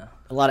 right? Yeah.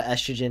 A lot of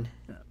estrogen.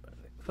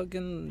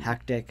 Fucking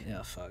Hectic.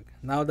 yeah, fuck.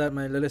 Now that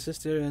my little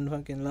sister and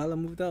fucking Lala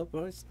moved out,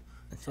 bro, it's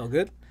all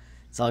good.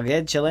 It's all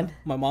good, chilling.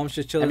 My mom's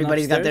just chilling.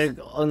 Everybody's upstairs. got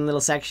their own little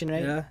section,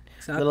 right? Yeah,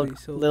 exactly.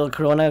 Little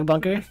Corona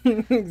bunker.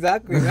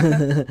 Exactly,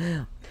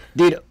 man.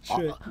 Dude,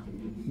 Shit.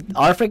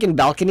 our freaking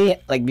balcony,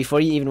 like before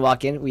you even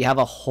walk in, we have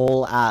a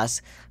whole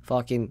ass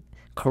fucking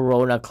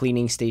Corona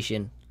cleaning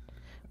station.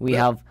 We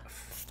have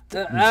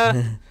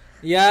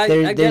Yeah,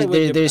 I get it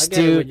with there's your,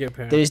 I get it with your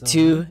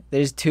parents,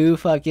 there's two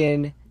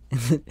fucking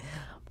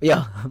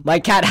yo, my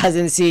cat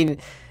hasn't seen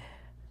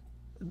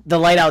the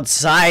light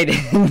outside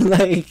in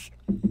like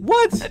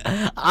What?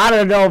 I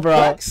don't know, bro.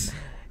 Bucks.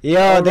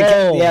 Yo,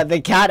 Oh,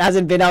 the cat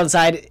hasn't been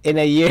outside in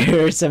a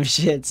year or some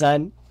shit,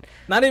 son.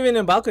 Not even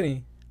in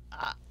balcony.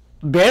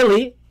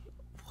 Barely.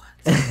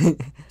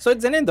 So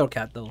it's an indoor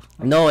cat though.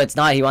 No, it's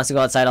not. He wants to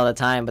go outside all the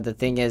time, but the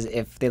thing is,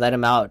 if they let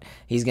him out,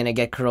 he's gonna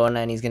get corona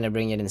and he's gonna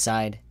bring it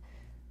inside.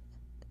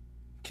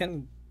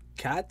 Can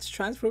cats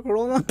transfer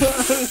corona?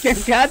 Can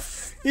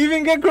cats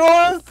even get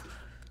corona?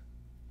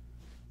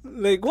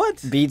 Like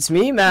what? Beats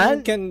me,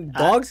 man. Can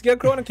dogs get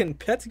corona? Can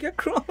pets get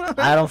corona?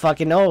 I don't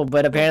fucking know,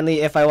 but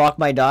apparently, if I walk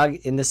my dog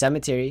in the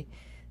cemetery,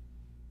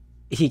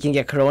 he can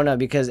get corona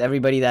because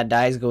everybody that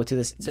dies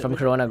from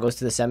corona goes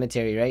to the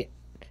cemetery, right?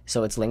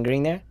 So it's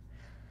lingering there.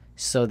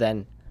 So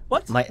then,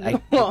 What?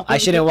 I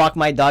shouldn't walk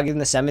my dog in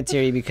the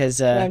cemetery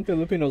because I'm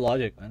Filipino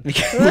logic, man.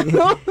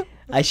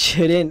 I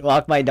shouldn't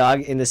walk my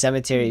dog in the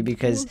cemetery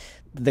because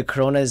the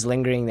corona is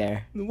lingering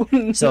there.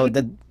 So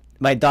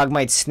my dog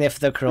might sniff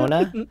the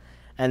corona,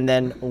 and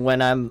then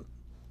when I'm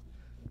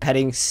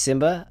petting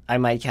Simba, I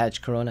might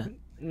catch corona.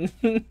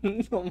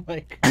 Oh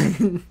my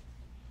god.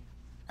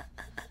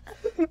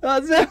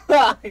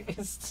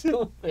 That's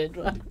stupid,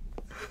 man.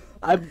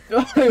 What?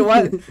 You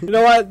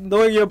know what?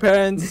 Knowing your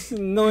parents,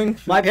 knowing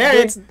My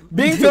parents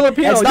being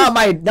Filipino. It's not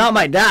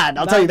my dad.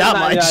 I'll tell you that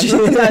much.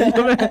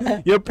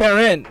 Yeah, your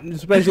parent,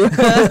 especially.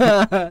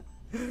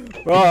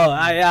 Bro,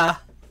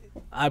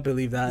 I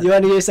believe that. You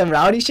want to hear some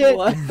rowdy shit?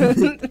 What?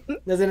 Listen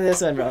to this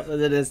one, bro. Listen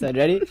to this one.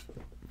 Ready?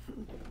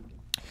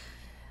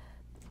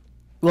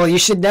 Well, you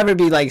should never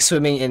be like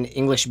swimming in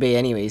English Bay,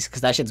 anyways,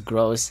 because that shit's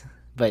gross.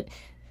 But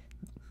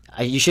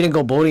you shouldn't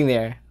go boating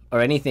there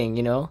or anything.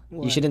 You know,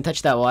 What? you shouldn't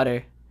touch that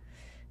water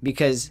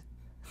because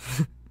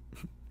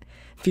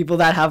people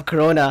that have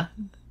corona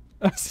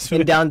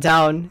in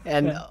downtown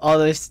and all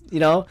this,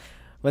 you know,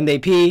 when they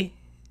pee,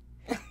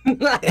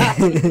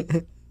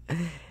 it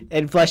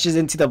flushes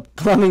into the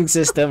plumbing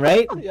system,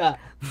 right? Yeah.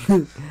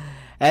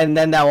 And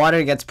then that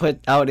water gets put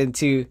out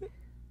into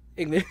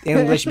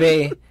English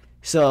Bay.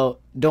 So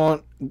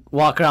don't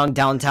walk around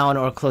downtown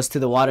or close to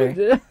the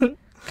water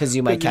because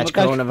you might catch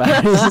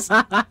coronavirus.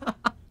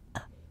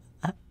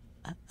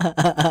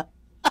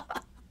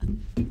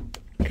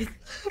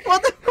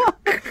 What the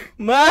fuck?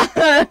 Man.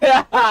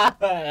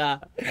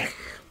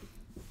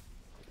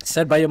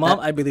 Said by your mom,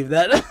 I believe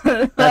that.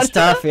 That's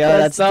tough, yo.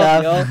 That's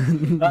tough. Yo.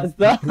 That's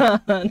tough.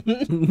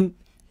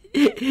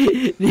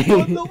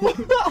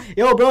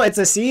 Yo, bro, it's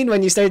a scene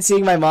when you start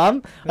seeing my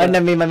mom, and I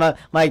mean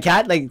my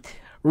cat, like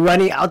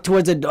running out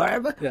towards the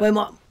door. Yeah. My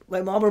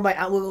mom or my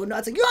aunt will go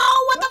nuts, like, yo,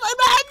 what the fuck,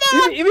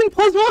 man?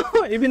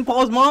 Even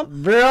Paul's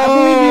mom, Bro, I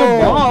believe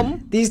your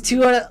mom. These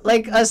two are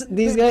like us.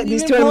 These guys,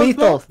 these Even two are Paul's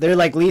lethal. mom? They're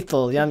like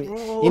lethal.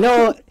 Bro.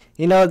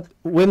 You know,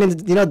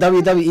 women's. You know,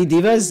 WWE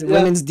divas, Yeah.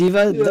 women's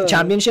diva Yeah.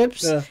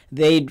 championships. Yeah.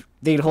 They'd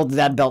hold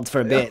that belt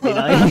for a bit. You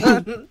know,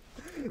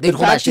 they'd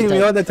hold that Tag team, shit. you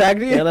know, Tight. the tag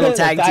team. Their little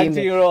tag team.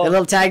 Their role.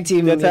 little tag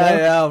team. The you know? tag,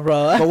 yeah,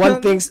 bro. But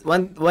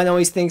one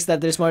always thinks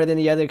that they're smarter than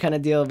the other, kind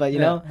of deal. But you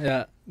know,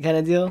 yeah. kind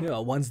of deal. Yeah,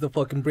 one's the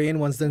fucking brain,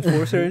 one's the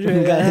enforcer.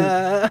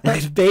 Yeah.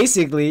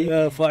 Basically,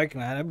 Yeah, fuck,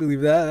 man. I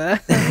believe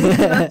that.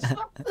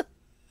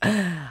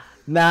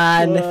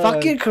 man,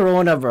 fucking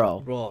corona, bro.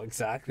 Bro,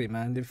 exactly,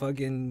 man. They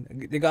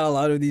got a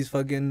lot of these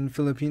fucking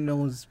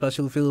Filipinos,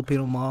 special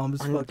Filipino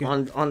moms, fucking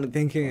On the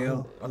thinking,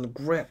 yo, on the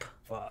grip.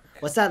 fuck.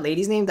 What's that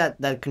lady's name that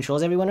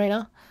controls everyone right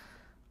now?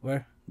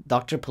 Where?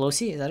 Dr.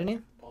 Pelosi, is that her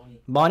name?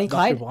 Bonnie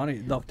Dr. Clyde?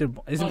 Bonnie,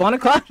 is it Bonnie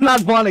Clyde?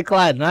 Not Bonnie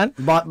Clyde, man.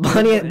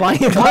 Bonnie and Bonnie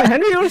Clyde?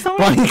 Henry or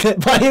something?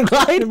 Bonnie and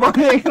Clyde?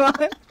 Bonnie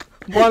Clyde.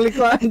 Bonnie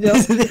Clyde, yo.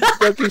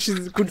 Fucking,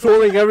 she's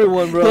controlling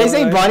everyone, bro. Did they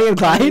say Like, Bonnie and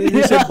Clyde?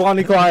 You said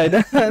Bonnie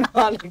Clyde.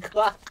 Bonnie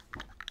Clyde.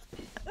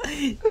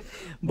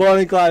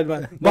 Bonnie Clyde,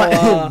 man.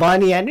 No,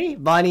 Bonnie Henry?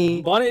 Bonnie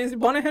Is it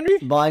Bonnie Henry?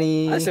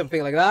 Bonnie I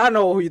something like that. I don't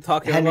know who you're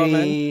talking about, man.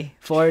 Henry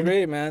Ford?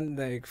 Great, man.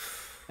 Like,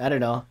 I don't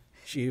know.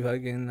 she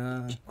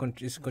fucking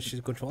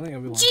she's controlling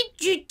everyone.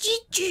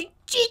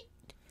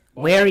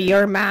 Wear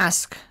your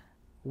mask.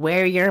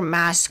 Wear your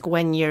mask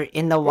when you're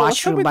in the Bro, what's up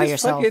washroom with by this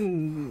yourself.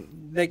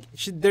 Fucking, like,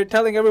 they're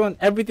telling everyone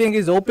everything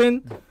is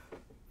open,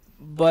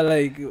 but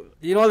like,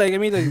 you know, like, I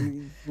mean,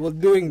 like, we're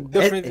doing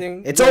different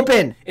things. It's Like,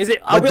 open. Is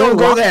it? But don't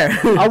go there.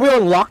 Are we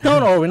on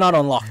lockdown or are we not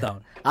on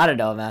lockdown? I don't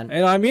know, man. You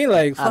know what I mean?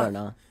 Like, I don't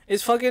know.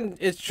 It's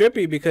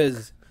trippy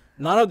because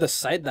none of the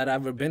site that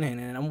I've ever been in,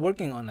 and I'm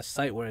working on a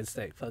site where it's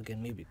like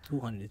fucking maybe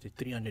 200 to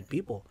 300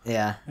 people.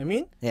 Yeah. I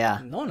mean, Yeah.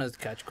 no one has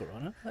catch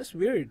corona. That's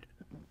weird.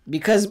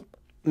 Because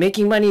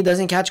making money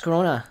doesn't catch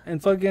corona.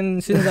 And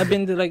fucking since I've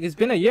been to, like, it's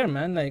been a year,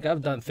 man. Like,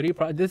 I've done 3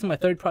 this is my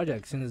 3rd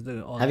project since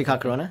the. Have you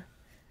caught corona?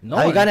 No.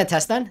 Have you gotten a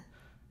test done?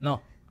 No.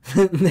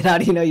 Then how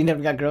do you know you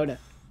never got corona?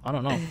 I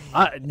don't know.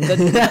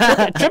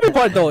 The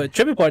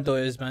trippy part though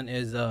is, man,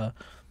 is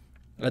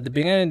at the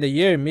beginning of the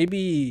year,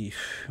 maybe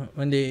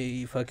when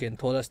they fucking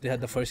told us they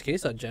had the first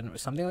case of January,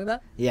 something like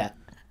that. Yeah.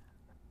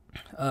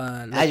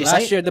 Like your last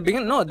site? year, the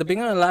beginning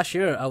of last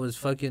year, I was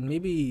fucking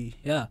maybe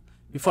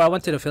before I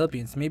went to the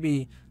Philippines,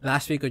 maybe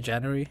last week of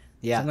January,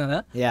 Yeah. something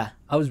like that. Yeah.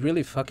 I was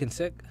really fucking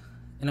sick,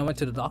 and I went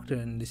to the doctor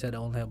and they said I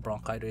only have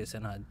bronchitis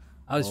and I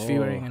was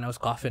fevering and I was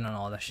coughing and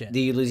all that shit. Do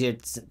you lose your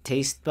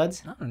taste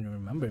buds? I don't even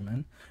remember,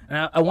 man.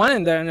 And I went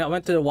in there and I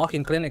went to the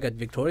walk-in clinic at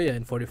Victoria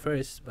in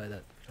 41st by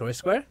the Victoria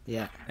Square.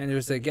 Yeah. And it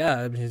was like,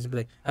 yeah, he's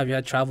like, have you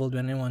had traveled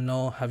with anyone?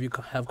 No. Have you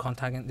have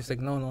contact? And it's like,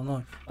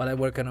 no. But I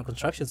work on a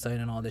construction site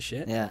and all this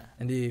shit. Yeah.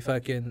 And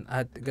I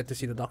had to get to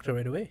see the doctor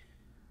right away.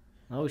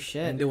 Oh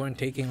shit. And they weren't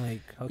taking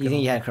like. You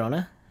think you had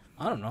corona?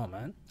 I don't know,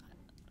 man.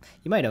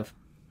 You might have,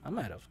 I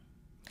might have.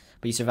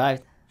 but you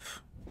survived.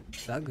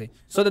 Exactly.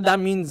 So that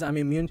means I'm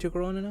immune to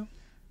corona now?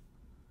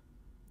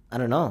 I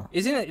don't know.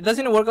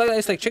 Doesn't it work like that?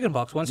 It's like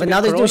chickenpox. Once But you now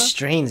get there's new corona,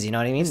 strains. You know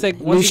what I mean? It's like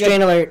new once you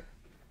strain alert.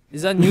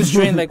 is that new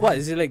strain like what?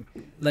 Is it like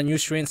the new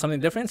strain something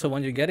different? So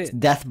when you get it,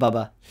 Death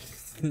Bubba.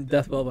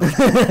 Death Bubba.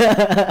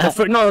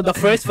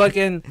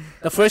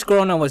 The first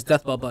Corona was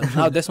Death Bubba.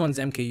 Now this one's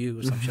MKU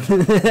or some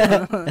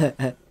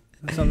shit.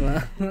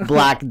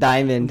 Black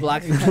Diamond.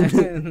 Black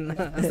Diamond.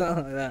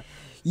 Something like that.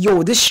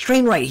 Yo, this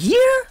strain right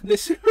here.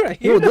 This right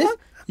here.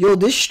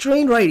 This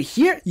strain right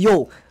here.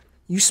 Yo,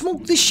 you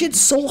smoke this shit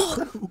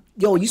so.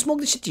 Yo, you smoke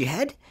this shit to your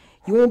head.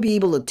 You won't be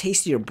able to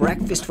taste your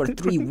breakfast for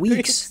 3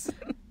 weeks.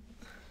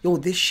 Yo,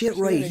 this shit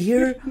right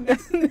here.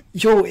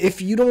 Yo,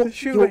 if you don't.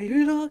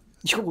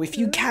 Yo, if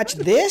you catch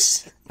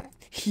this,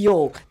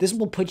 yo, this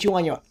will put you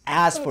on your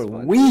ass for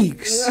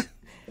weeks.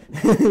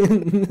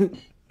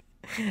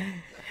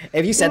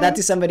 If you said that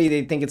to somebody,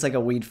 they think it's like a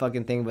weed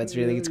fucking thing, but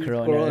it's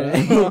Corona.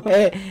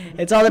 Right?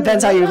 It all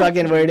depends how you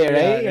fucking word it,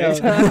 right?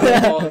 You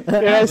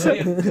gotta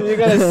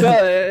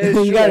sell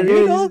it. You gotta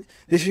do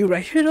this shit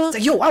right here, dog.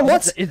 Like, yo, I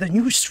want. It's a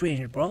new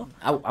strain, bro.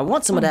 I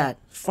want some of that.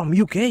 From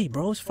UK,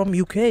 bro. It's from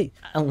UK.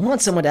 I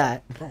want some of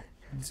that. Bro,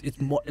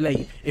 it's more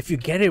like if you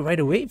get it right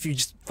away, if you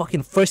just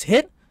fucking first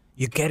hit,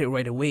 you get it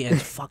right away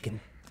and fucking.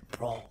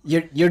 Bro,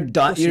 you're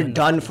done. You're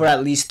done for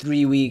at least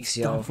 3 weeks,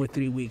 yo. Done for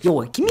 3 weeks.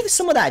 Yo, give me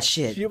some of that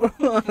shit. Yo,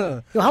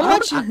 how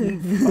much? I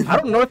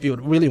don't know if you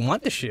really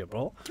want this shit,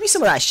 bro. Give me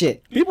some of that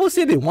shit. People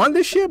say they want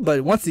this shit,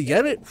 but once they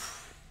get it,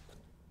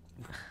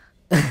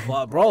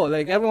 well, bro,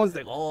 like everyone's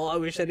like, oh, I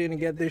wish I didn't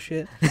get this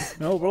shit.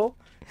 No, bro.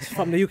 It's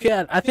from the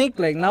UK. I think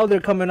like now they're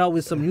coming out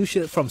with some new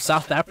shit from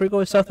South Africa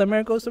or South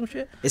America or some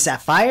shit. Is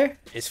that fire?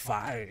 It's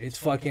fire. It's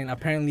fucking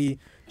apparently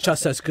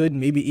just as good,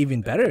 maybe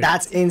even better.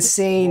 That's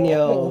insane,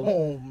 yo.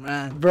 Oh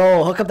man,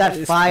 bro, hook up that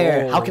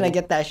fire. How can I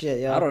get that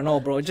shit, yo? I don't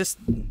know, bro. Just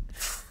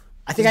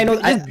I think I know.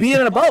 Just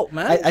being it about,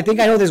 man. I think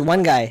I know this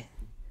one guy.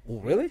 Oh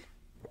really?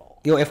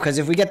 Yo,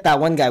 if we get that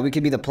one guy, we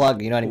could be the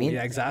plug. You know what I mean?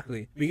 Yeah,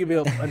 exactly. We could be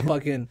a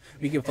fucking.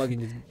 We could fucking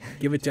just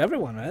give it to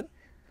everyone, man.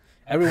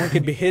 Everyone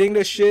could be hitting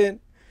this shit.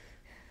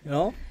 You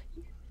know?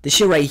 This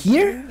shit right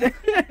here?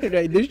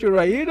 Right, this shit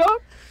right here, dog?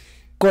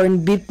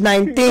 Corn beef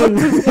 19.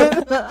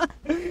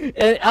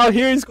 And out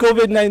here it's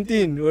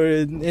COVID-19. Or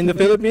in the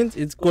Philippines,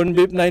 it's corn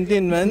beef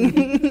 19,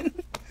 man.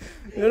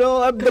 You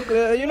know,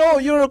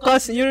 your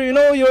cousin,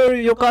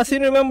 your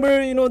cousin,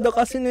 remember? You know, the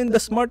cousin in the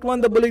smart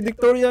one, the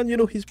valedictorian, you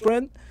know, his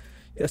friend?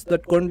 Yes,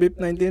 that corn beef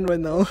 19 right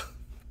now.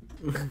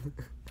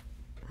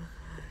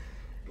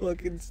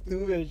 Fucking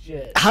stupid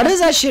shit. How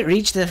does that shit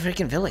reach the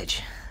freaking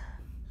village?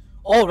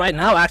 Oh, right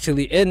now,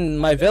 actually, in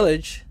my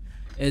village,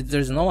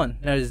 there's no one.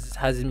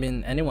 Hasn't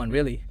been anyone,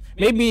 really.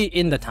 Maybe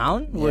in the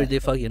town where they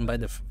fucking buy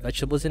the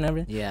vegetables and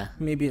everything. Yeah.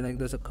 Maybe, like,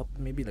 there's a couple,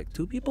 maybe, like,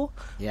 2 people.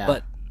 Yeah.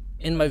 But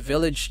in my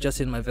village, just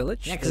in my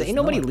village. Yeah, because ain't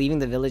nobody leaving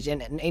the village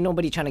and ain't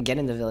nobody trying to get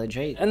in the village,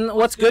 right? And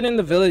what's good in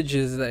the village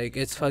is, like,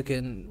 it's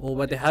fucking, well,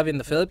 what they have in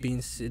the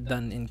Philippines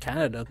done in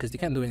Canada, because they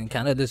can't do it in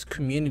Canada, is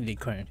community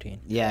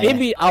quarantine. Yeah.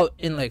 Maybe out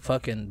in, like,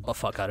 fucking,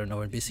 I don't know,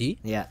 in BC.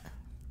 Yeah.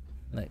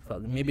 Like,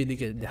 maybe they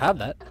could have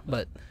that,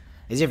 but...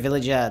 Is your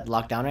village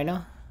locked down right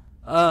now?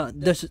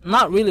 There's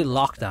not really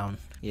lockdown.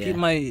 Yeah.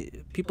 My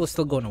people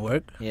still going to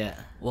work. Yeah.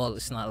 Well,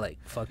 it's not like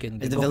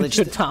fucking Is the going village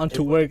to town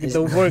to work.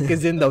 The work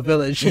is in the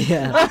village.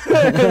 Yeah.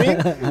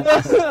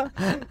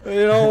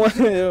 You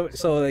know,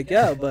 so like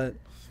yeah, but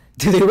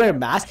do they wear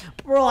masks?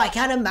 Bro, I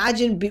can't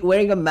imagine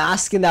wearing a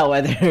mask in that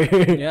weather.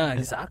 Yeah,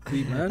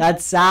 exactly, man.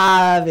 That's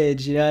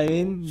savage, you know what I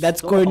mean?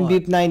 That's so corn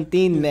beef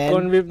 19, man.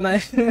 Corn beef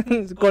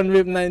 19. Corn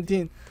beef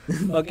 19.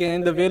 Okay,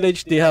 in the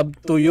village they have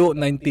Tuyo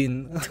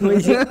 19.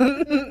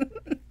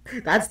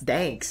 That's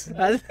danks.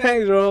 That's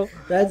thanks, bro.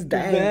 That's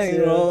danks,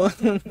 bro.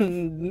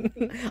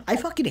 I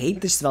fucking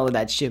hate the smell of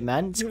that shit,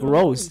 man. It's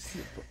gross.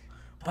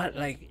 But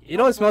like, you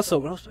know, it smells so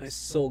gross, but it's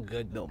so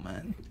good though,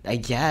 man. I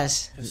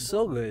guess. It's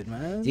so good,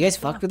 man. Do you guys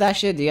fuck with that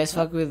shit? Do you guys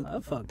fuck with... I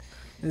fuck.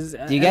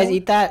 Do you guys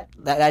eat that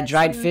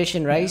dried fish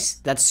and rice?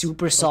 That's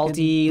super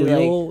salty,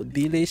 tuyo, like...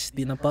 dilis,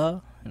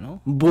 dinapa, you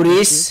know?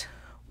 Buris.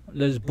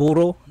 There's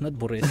buro, not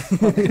buris.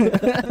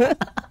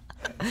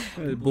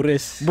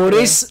 Buris.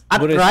 Buris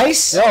at Buris.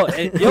 rice?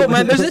 Yo,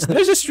 man,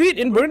 there's a street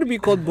in Burnaby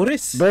called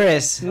Buris.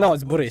 Buris. No,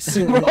 it's Buris.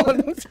 Bro,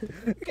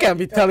 you can't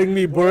be telling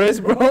me Buris,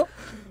 bro.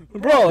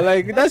 Bro,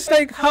 like that's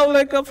like how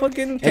like a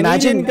fucking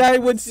Canadian guy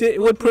would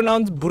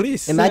pronounce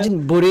Buris.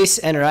 Imagine Buris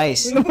and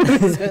rice.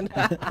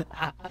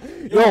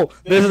 Yo,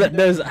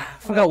 there's I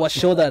forgot what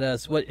show that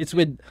is. It's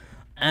with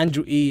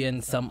Andrew E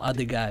and some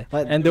other guy.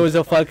 What? And there was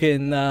a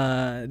fucking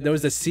there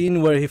was a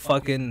scene where he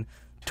fucking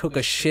took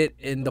a shit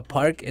in the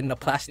park in the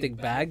plastic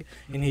bag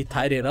and he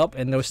tied it up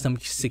and there was some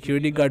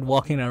security guard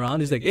walking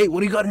around. He's like, "Hey, what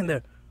do you got in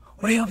there?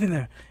 What do you have in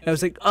there?" And I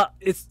was like,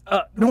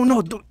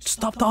 no, don't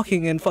stop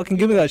talking and fucking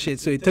give me that shit."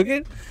 So he took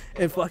it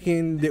and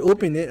fucking they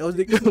opened it. I was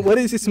like, "What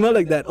does it smell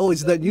like that?" "Oh,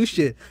 it's that new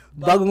shit.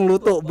 Bagong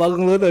luto,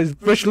 it's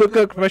freshly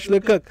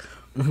cooked.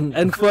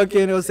 And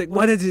fucking, I was like,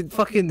 "Why does it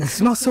fucking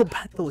smell so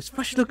bad though? It's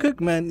freshly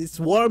cooked, man. It's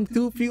warm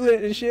too, feel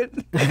it and shit."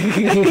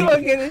 And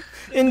fucking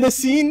in the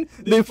scene,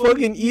 they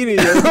fucking eat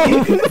it.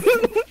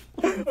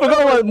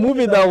 Forgot what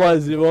movie that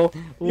was, you know.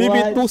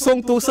 Maybe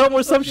Tusong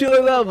or some shit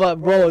like that, but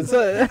bro,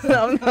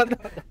 I'm not.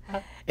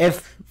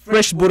 If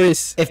fresh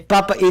buris. If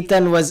Papa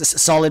Itan was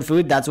solid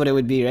food, that's what it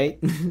would be, right?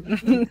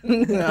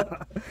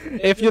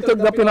 If you took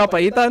the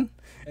pinapaitan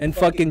and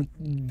fucking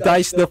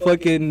dice the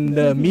fucking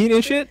meat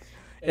and shit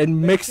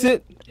and mix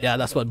it, yeah,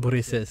 that's what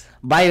buris is.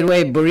 By the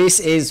way, Boris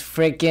is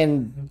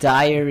freaking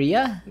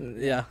diarrhea.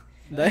 Yeah.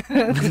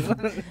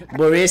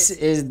 Boris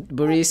is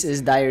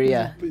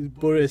diarrhea.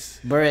 Boris.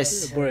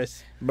 Boris.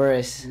 Boris.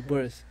 Boris.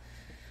 Boris.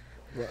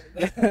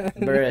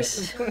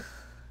 Boris. I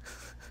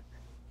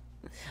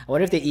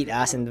wonder if they eat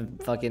ass in the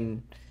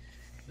fucking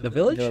The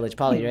village? village.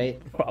 Probably,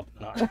 right? Probably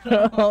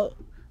not.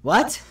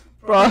 What?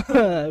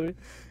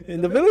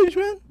 In the village,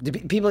 man? Do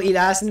people eat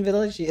ass in the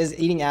village? Is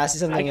eating ass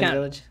something in the can't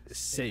village?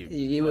 say.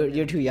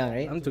 You're too young,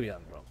 right? I'm too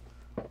young, bro.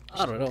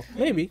 I don't know.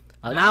 Maybe.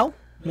 Now?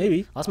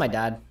 Maybe. That's my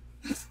dad.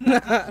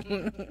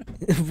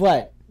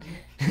 What?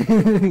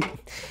 Do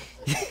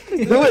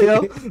it,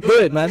 yo. Do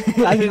it, man.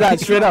 Ask your dad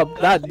straight up.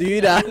 Dad, do you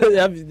eat ass?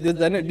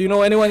 Do you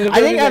know anyone in the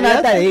I think village I'm that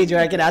at that age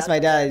where I can ask my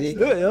dad,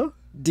 Do it, yo.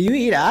 do you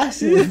eat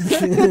ass?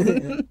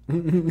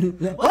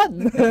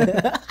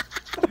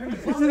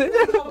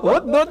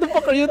 What? What the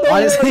fuck are you doing?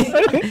 Honestly,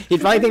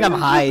 he'd probably think I'm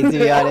high, to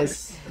be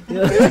honest.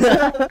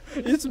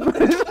 It's of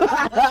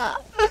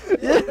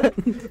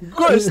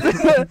course.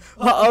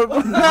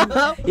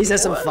 He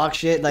says some fuck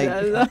shit like,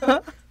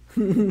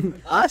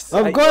 Us?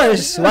 of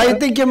course, why you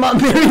think your mom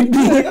married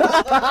me?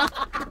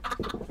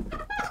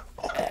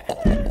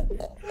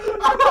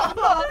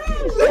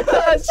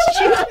 That's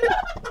true.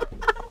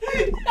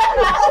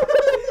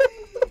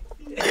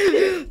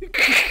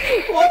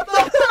 What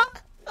the?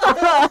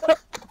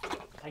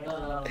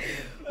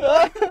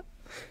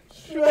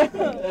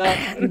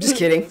 I'm just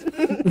kidding.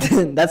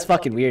 That's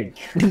fucking weird.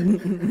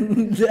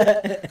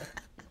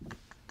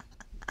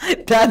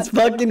 That's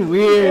fucking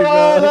weird,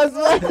 bro.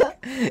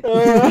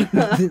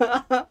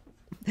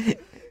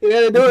 You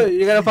gotta do it.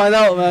 You gotta find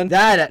out, man.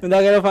 Dad, You're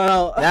not gonna find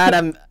out. Dad,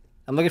 I'm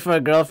looking for a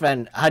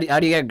girlfriend. How do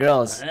you get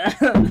girls?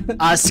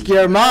 Ask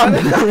your mom.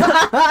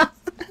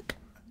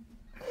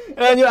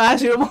 And you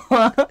ask your mom.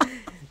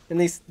 At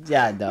least,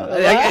 yeah, no.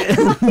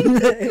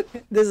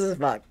 This is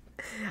fuck.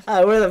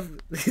 Where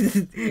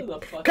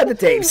the cut the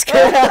tapes.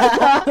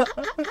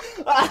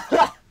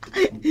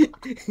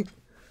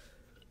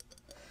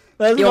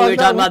 That's Yo, we were fucked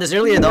talking up, about this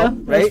earlier though,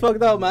 man. right? That's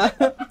fucked up, man.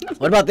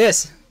 What about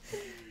this?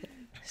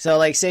 So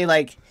like, say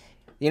like,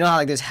 you know how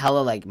like there's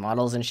hella like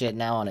models and shit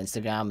now on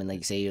Instagram, and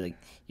like say you're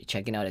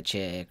checking out a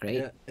chick,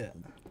 right? Yeah.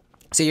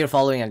 Say you're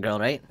following a girl,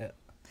 right? Yeah.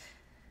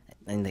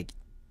 And like,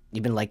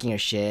 you've been liking her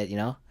shit, you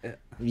know? Yeah.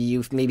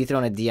 You've maybe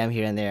thrown a DM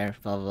here and there,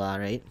 blah blah blah,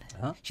 right?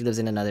 Uh-huh. She lives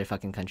in another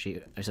fucking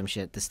country or some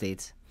shit, the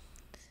States.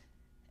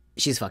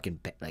 She's fucking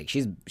like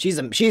she's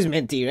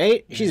minty,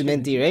 right? She's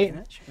minty, right?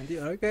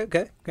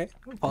 Okay.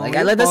 Like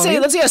let's say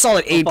a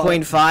solid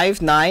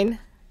 8.5, 9.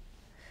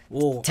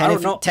 Whoa, 10 I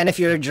if, don't know. 10 if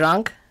you're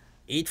drunk.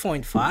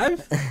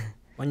 8.5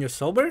 when you're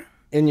sober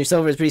And you're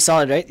sober is pretty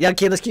solid, right? Yeah,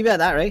 okay, let's keep it at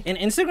that, right? in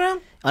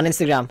Instagram. On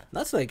Instagram.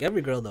 That's like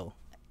every girl though.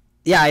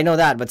 Yeah, I know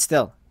that, but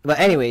still. But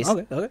anyways.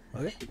 Okay.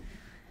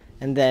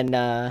 And then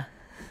Alright.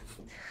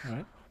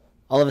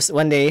 all of a sudden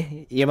one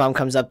day your mom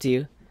comes up to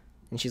you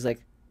and she's like,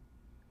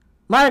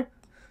 Mark,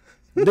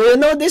 do you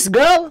know this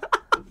girl?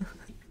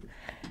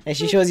 And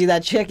she shows you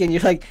that chick and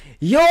you're like,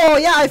 yo,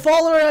 yeah, I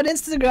follow her on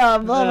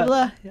Instagram, blah blah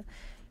blah.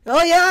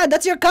 Oh yeah,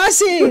 that's your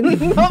cousin.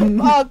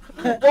 What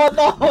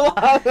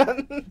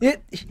the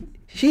fuck?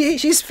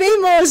 She's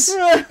famous.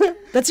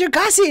 That's your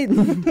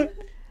cousin.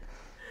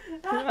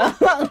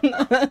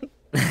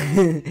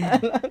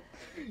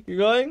 You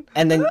going?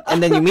 And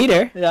then you meet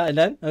her. Yeah, and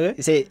then okay.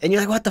 You say, and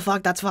you're like, what the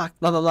fuck? That's fuck.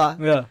 Blah blah blah.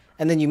 Yeah.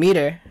 And then you meet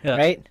her, Yeah.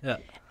 right? Yeah.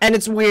 And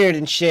it's weird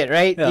and shit,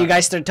 right? Yeah. You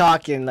guys start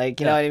talking, like,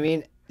 you know Yeah. what I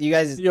mean? You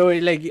guys, Yo,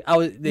 like I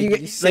was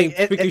like, say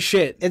like, freaky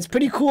shit. it's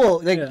pretty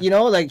cool. Like, Yeah. you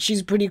know, like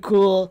she's pretty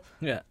cool.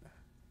 Yeah.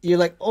 You're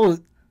like, oh,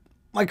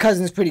 my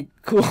cousin's pretty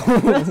cool.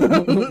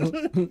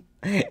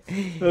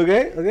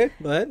 Okay.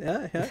 Go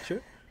ahead. Yeah,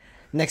 sure.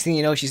 Next thing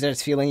you know, she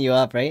starts feeling you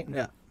up, right?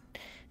 Yeah.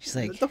 She's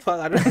like, What the fuck?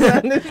 I don't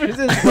know where is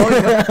this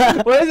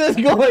going. Where is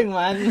this going,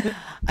 man?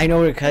 I know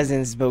we're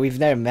cousins, but we've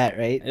never met,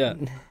 right? Yeah.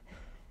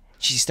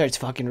 She starts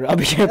fucking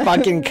rubbing your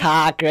fucking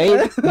cock,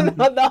 right?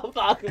 What the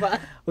fuck, man?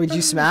 Would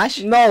you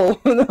smash?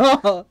 No.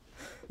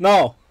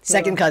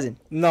 Second cousin.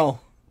 No.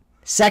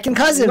 Second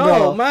cousin, No,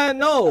 bro. man.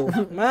 No,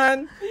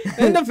 man.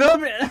 In the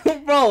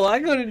Philippines, bro. I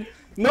couldn't.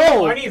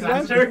 No. Arnie's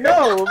answer.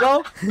 No,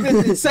 bro.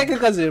 Second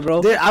cousin,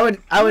 bro. Dude, I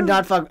would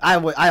not fuck.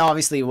 I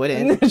obviously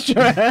wouldn't.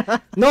 Sure.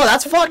 No,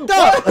 that's fucked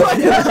up.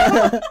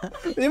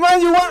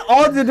 Imagine you want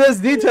all of this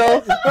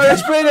detail or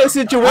explain the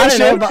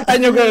situation, but-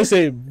 and you're gonna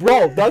say,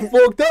 "Bro, that's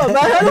fucked up."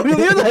 I don't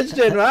believe that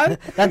shit, man.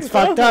 That's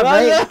fucked up,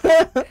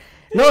 right?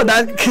 No,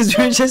 that because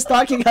we were just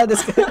talking about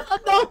this.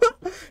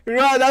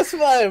 No, that's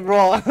fine,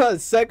 bro.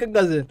 Second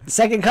cousin.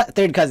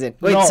 Third cousin.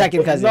 Wait, No.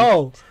 second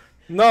cousin.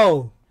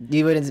 No.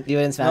 You wouldn't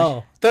smash.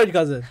 No. Third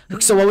cousin.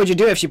 So what would you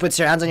do if she puts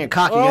her hands on your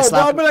cock? You're Oh, gonna bro,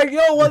 I'd slap be her. like,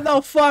 yo, what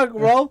the fuck,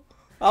 bro?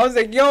 I was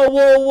like, yo,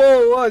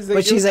 whoa. I was like,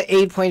 But she's at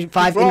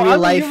 8.5 bro, in I real don't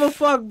life. give a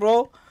fuck,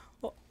 bro.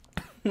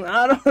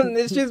 I don't.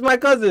 It's just my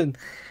cousin.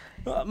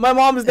 My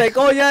mom is like,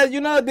 oh yeah,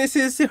 you know, this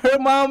is her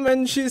mom,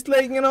 and she's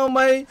like, you know,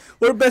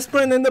 we're best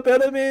friend in the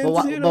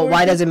Philippines. But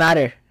why does it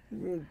matter?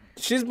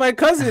 She's my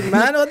cousin,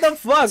 man. What the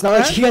fuck? It's not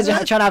like you guys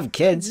are trying to have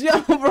kids.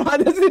 Yeah, bro,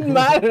 it doesn't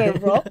matter,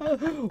 bro.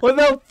 What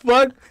the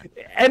fuck?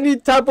 Any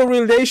type of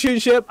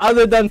relationship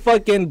other than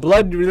fucking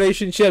blood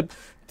relationship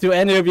to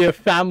any of your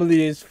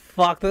family is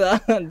fucked.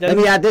 Let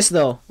me add this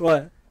though.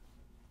 What?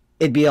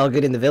 It'd be all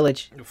good in the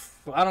village.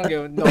 I don't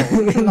give no.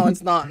 No,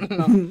 it's not.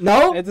 No,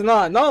 No? it's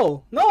not.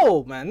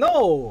 No, man,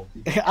 no.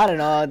 I don't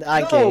know.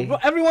 No, Okay. bro,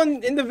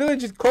 everyone in the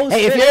village is close.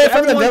 Hey, if knit. you're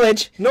from the Everyone-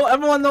 village, no,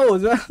 everyone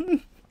knows.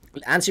 Man.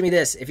 answer me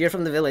this: if you're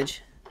from the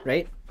village,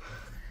 right,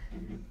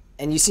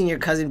 and you seen your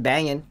cousin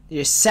banging,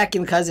 your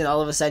second cousin,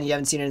 all of a sudden you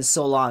haven't seen her in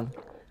so long,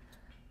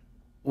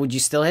 would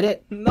you still hit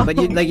it? No. But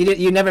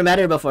you never met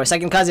her before.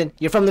 Second cousin,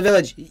 you're from the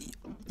village.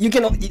 You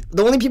can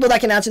the only people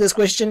that can answer this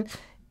question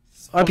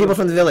are people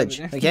from the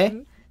village.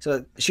 Okay,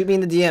 so shoot me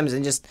in the DMs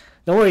and just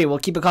don't worry, we'll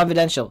keep it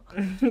confidential.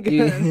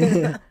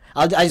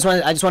 I just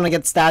want to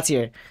get the stats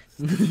here.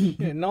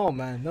 No,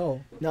 man,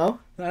 no. No.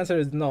 The answer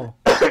is no.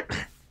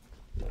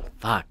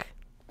 Fuck.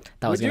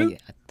 That was Would gonna you?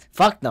 get.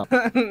 Fuck no.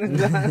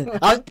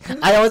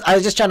 I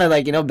was just trying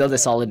to build a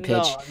solid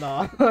pitch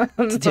No,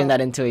 to turn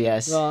that into a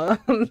yes. no,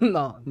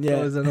 no. Yeah.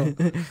 That was a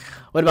no.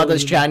 What about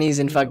those trannies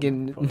in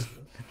fucking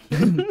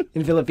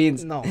in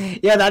Philippines? No.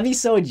 Yeah, that'd be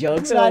so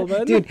jokes, No, man.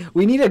 man. Dude,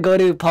 we need to go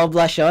to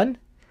Poblacion.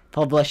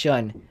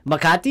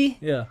 Makati?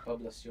 Yeah.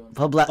 Poblacion.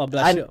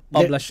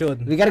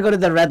 Poblacion. We gotta go to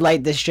the red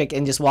light district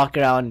and just walk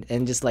around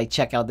and just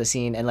check out the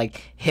scene and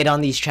hit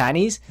on these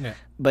trannies, Yeah.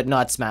 but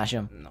not smash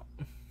them. No.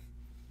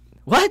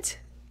 What?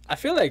 I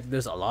feel like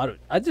there's a lot of.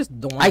 I just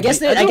don't. I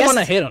guess I I don't guess- want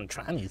to hit on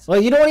trannies.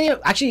 Well, you don't even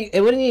actually.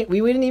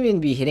 We wouldn't even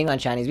be hitting on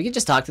Chinese. We could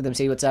just talk to them,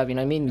 say what's up. You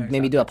know what I mean? Yeah,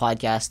 Maybe do a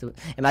podcast.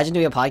 Imagine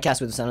doing a podcast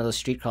with some of those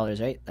street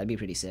crawlers, right? That'd be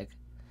pretty sick.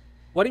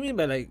 What do you mean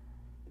by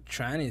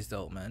trannies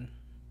though, man?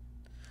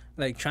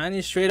 Like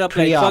trannies straight up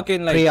Pre-op,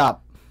 fucking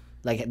pre-op.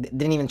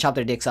 Didn't even chop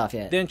their dicks off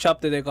yet. didn't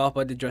chop the dick off,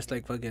 but they dressed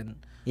like fucking.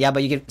 Yeah,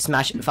 but you could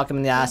fuck them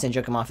in the ass and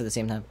jerk them off at the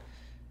same time.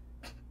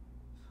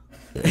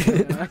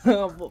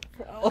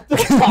 What the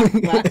fuck,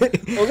 man?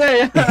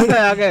 Okay,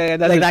 okay,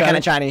 that's Like a that kind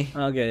of tranny.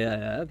 tranny. Okay,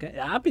 yeah, okay.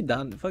 Yeah, I'd be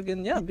down.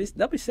 Fucking yeah,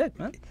 that'd be sick,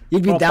 man.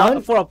 You'd be For a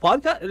down? for a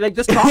podcast? Like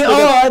just talk to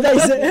Oh, I them. thought you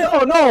said-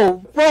 Oh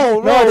no,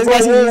 bro, No, this guy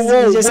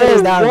said he just said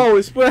he's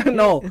down.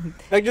 No,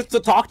 like just to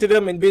talk to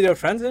them and be their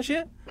friends and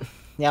shit,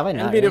 Yeah, why and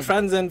not? be their right?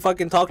 friends and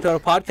fucking talk to our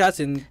podcast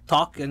and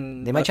talk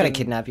and. They might try to fucking-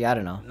 kidnap you. I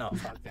don't know. No,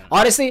 fuck them.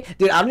 Honestly,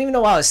 dude, I don't even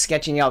know why I was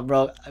sketching you out,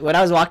 bro. When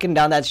I was walking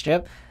down that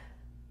strip,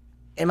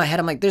 in my head,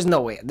 I'm like, there's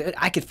no way.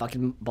 I could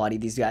fucking body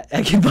these guys.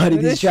 I could body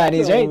these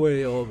Chinese, no right?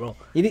 way, oh, bro.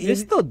 You-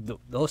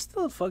 They'll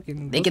still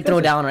fucking. They those can guys throw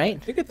are- down, right?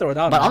 They can throw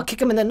down. But man. I'll kick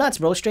them in the nuts,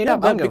 bro. Straight Yeah, up.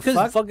 I but don't give a because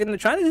fuck. fucking the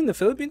Chinese in the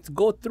Philippines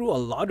go through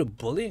a lot of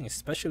bullying,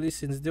 especially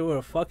since they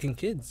were fucking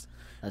kids.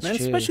 That's Man,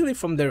 true. especially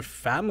from their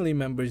family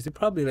members. They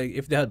probably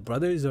if they had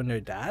brothers or their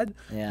dad.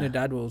 Yeah. Their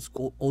dad was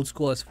old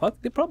school as fuck.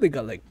 They probably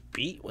got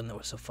beat when they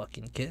was a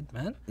fucking kid,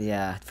 man.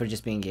 Yeah, for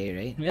just being gay,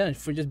 right? Yeah,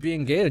 for just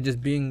being gay or just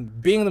being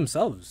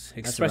themselves,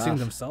 expressing rough.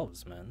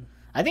 themselves, man.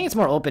 I think it's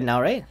more open now,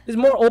 right? It's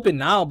more open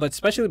now, but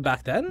especially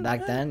back then.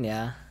 Back then,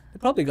 yeah. They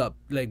probably got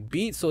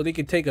beat so they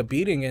could take a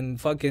beating and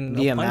fucking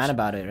Be a punch. man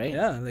about it, right?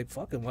 Yeah,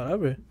 fucking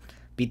whatever.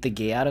 Beat the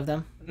gay out of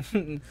them.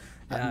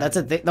 Yeah. That's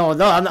a thing. No,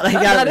 I'm not like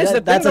That is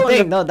the that's thing, a though,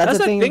 thing. No, that's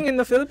a thing. in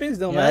the Philippines,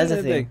 though, Yeah, man. that's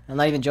a thing. I'm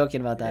not even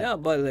joking about that. Yeah,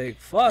 but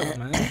fuck,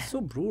 man, it's so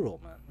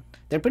brutal, man.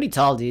 They're pretty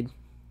tall, dude.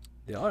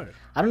 They are.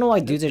 I don't know why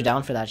dudes are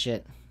down for that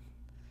shit.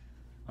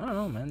 I don't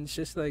know, man. It's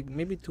just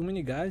maybe too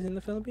many guys in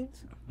the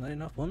Philippines, not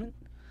enough women.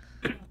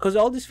 Because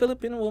all these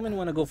Filipino women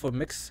want to go for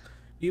mixed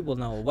people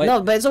now. White,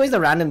 No, but it's always the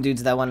random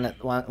dudes that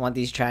want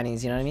these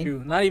trannies. You know what I mean?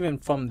 True. Not even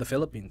from the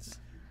Philippines.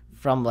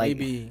 From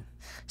Maybe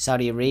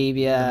Saudi the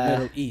Arabia.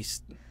 Middle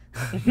East.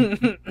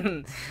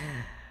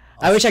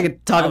 I wish I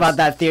could talk about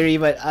that theory,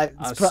 but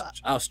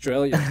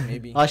Australia,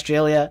 maybe.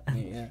 Australia,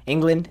 Yeah.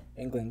 England.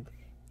 England.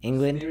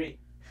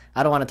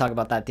 I don't want to talk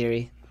about that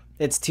theory.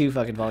 It's too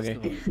fucking vulgar.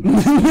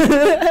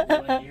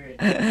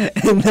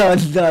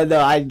 No,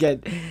 I'd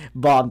get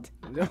bombed.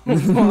 You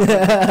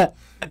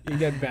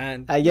get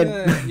banned.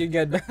 You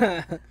get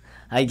banned.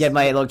 I get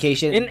my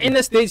location. In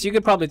the States, you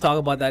could probably talk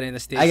about that in the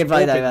States. I could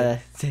probably talk openly, about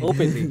that.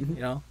 openly,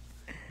 you know.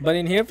 But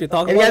in here, if you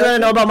talk If you about guys want to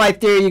know about my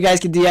theory, you guys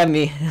can DM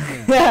me.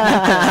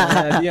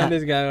 DM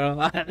this guy,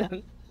 bro.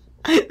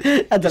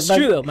 It's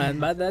true though, man.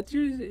 But that's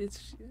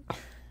it's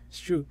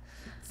true.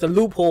 It's a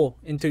loophole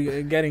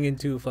into getting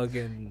into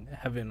fucking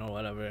heaven or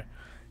whatever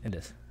it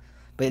is.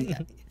 But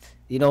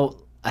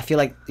I feel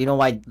like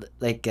why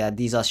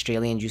these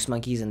Australian juice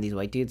monkeys and these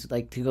white dudes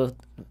like to go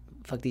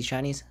fuck these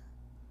Chinese?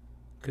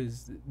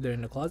 Because they're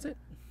in the closet.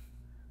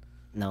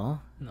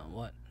 No, No,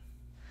 what?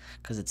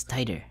 because it's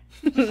tighter.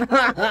 But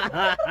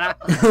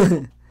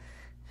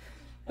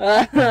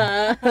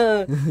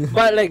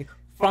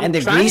from And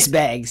the Chinese- grease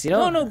bags, you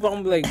know. No,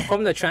 from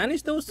the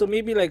Chinese though. So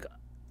maybe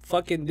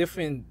fucking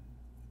different,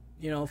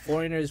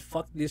 foreigners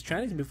fucked these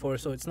trannies before,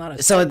 so it's not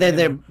a. So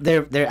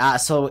their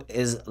asshole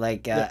is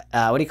like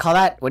what do you call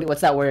that?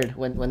 What's that word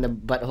when the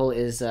butthole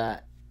is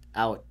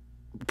out?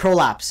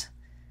 Prolapse.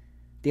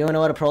 Do you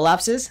know what a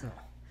prolapse is? No.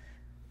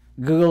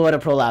 Google what a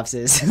prolapse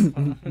is.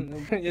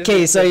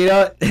 Okay, so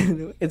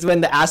it's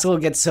when the asshole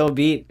gets so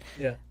beat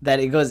that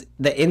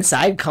the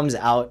inside comes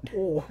out.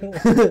 Oh.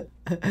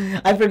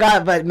 I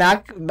forgot, but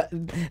Mac,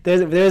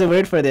 there's a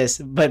word for this,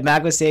 but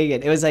Mac was saying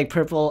it. It was like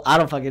purple. I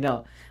don't fucking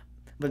know.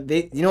 But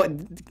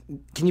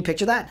can you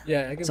picture that?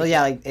 Yeah. I can So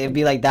yeah, like it'd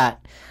be like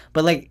that,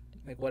 but like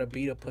what a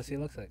beat up pussy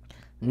looks like.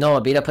 no,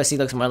 a beat up pussy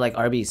looks more like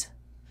Arby's.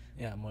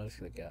 Yeah, more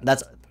like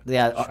That's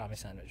Shawarma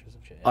sandwich or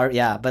some shit.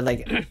 Yeah, but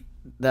like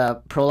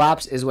the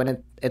prolapse is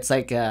when it's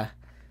like a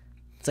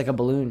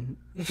balloon.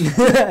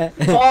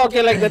 Oh,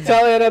 okay, like the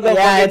tail end of the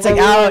it's like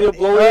out.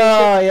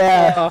 Oh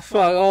yeah. Oh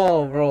fuck!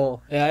 Oh,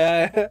 bro.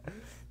 Yeah.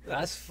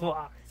 That's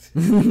fucked.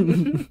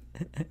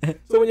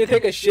 So when you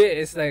take a shit,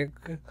 it's like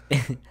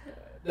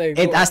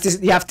it has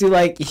to. You have to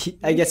like.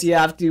 I guess you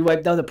have to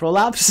wipe down the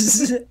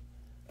prolapse.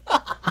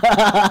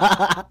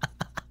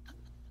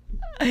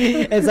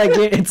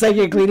 It's like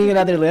you're cleaning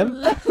another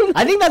limb.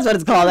 I think that's what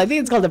it's called. I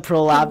think it's called a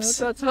prolapse.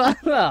 That's what.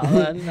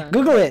 No.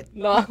 Google it.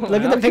 No,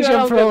 look at the picture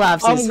of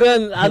prolapses. I'm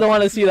good. I don't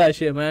want to see that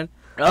shit, man.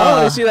 I don't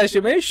want to see that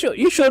shit, man.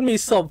 You showed me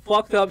some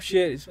fucked up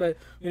shit.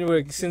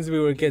 Since we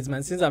were kids,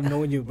 man. Since I've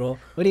known you, bro.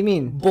 What do you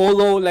mean?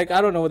 Bolo, like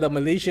I don't know, the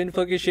Malaysian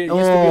fucking shit. Used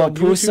to be on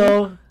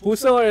Puso.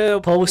 Puso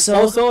or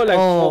Poso. like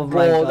Oh,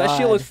 bro, my that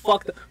shit God. was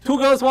fucked up. 2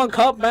 girls, 1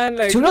 cup, man.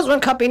 Like 2 girls, 1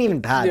 cup ain't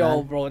even bad, yo,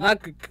 man. bro, not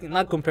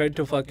compared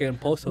to fucking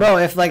Poso. Bro,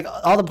 if like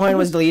all the porn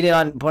was deleted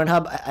on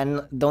Pornhub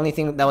and the only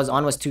thing that was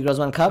on was 2 girls,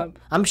 1 cup,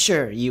 I'm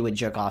sure you would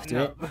jerk off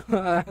to it.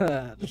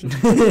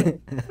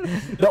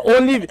 The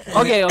only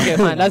okay,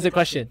 fine. That's the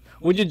question.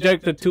 Would you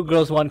jerk to 2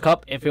 girls, 1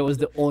 cup if it was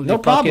the only No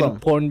fucking problem.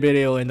 porn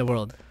video in the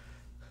world?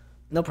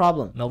 No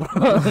problem. No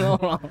problem. No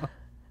problem.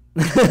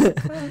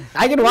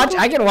 I can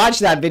watch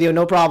that video,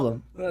 no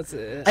problem. That's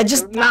it. I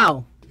just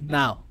now.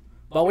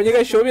 But when you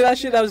guys showed me that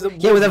shit, that was the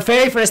yeah. Well, the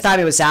very first time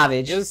it was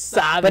savage. It was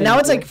savage. But now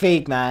it's like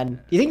fake,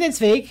 man. You think that's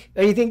fake,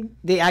 or you think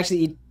they actually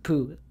eat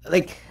poo?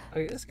 Like,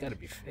 okay, that's gotta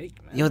be fake,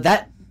 man.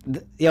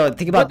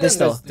 think about this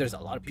though. There's a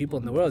lot of people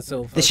in the world,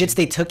 so The shits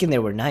they took in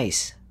there were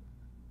nice.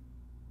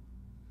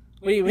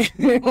 What do you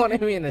mean? What do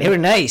you mean? They were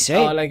nice,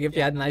 right? Oh, like if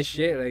you had nice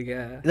shit,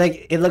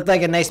 Like it looked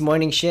like a nice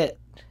morning shit,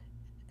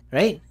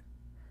 right?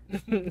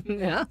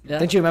 yeah.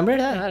 Don't you remember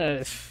that?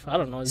 I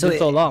don't know. It's been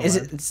so long.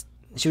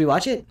 Should we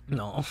watch it?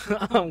 No,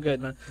 I'm good,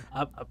 man.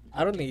 I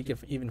don't think you can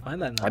even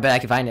find that now. I bet I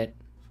can find it.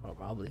 Oh,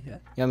 probably, yeah.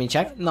 You want me to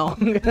check? No,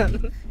 I'm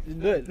good. It's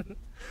good.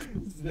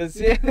 Let's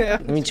see.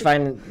 Let me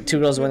find 2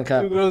 girls, 1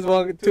 cup. 2 girls,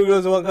 1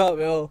 cup,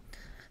 yo.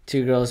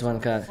 2 girls, 1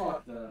 cup.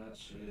 Fuck that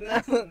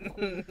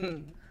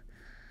shit.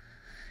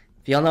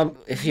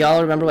 If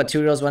y'all remember what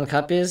 2 girls, 1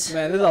 cup is?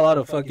 Man, there's a lot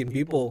of fucking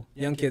people,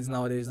 young kids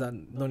nowadays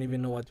that don't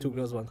even know what 2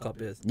 girls, 1 cup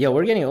is. Yo,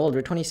 we're getting old.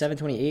 We're 27,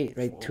 28,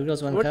 right? 2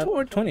 girls, 1 cup.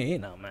 We're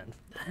 28 now, man.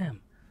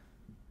 Damn.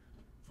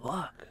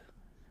 Fuck.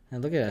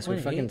 And look at us.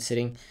 We're 28. fucking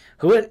sitting.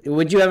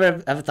 Would you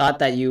ever have thought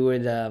that you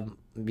would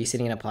be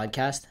sitting in a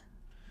podcast?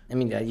 I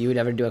mean, you would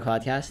ever do a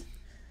podcast?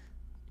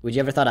 Would you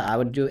ever thought I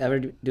would ever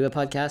do a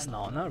podcast?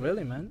 No, not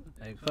really, man.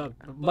 Like, fuck.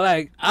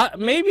 But like,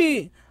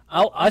 maybe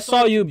I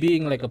saw you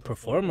being like a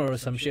performer or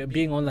some shit,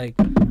 being on like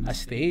a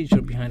stage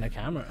or behind a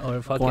camera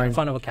or fucking in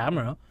front of a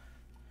camera.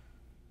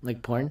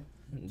 Like porn?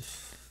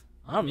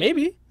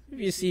 Maybe if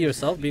you see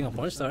yourself being a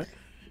porn star,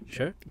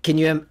 sure. Can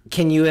you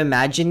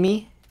imagine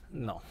me?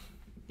 No.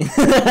 You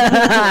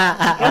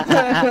gotta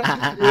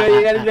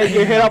like,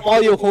 you hit up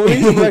all your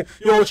homies like,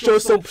 yo, show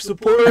some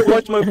support,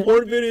 watch my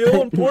porn video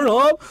on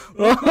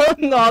Pornhub.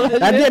 No,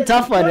 That'd be a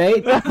tough one,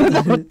 right?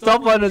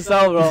 Tough one to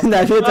sell, bro.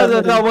 That'd be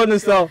a tough one to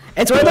sell.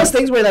 It's one of those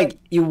things where like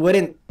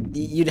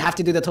you'd have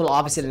to do the total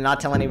opposite and not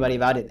tell anybody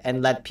about it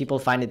and let people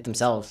find it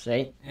themselves,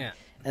 right? Yeah.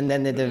 And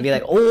then they'd be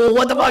like, oh,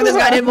 what the fuck, this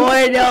guy did more?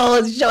 No,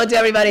 let's show it to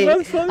everybody.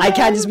 I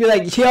can't just be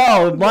like,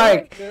 yo,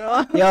 Mark,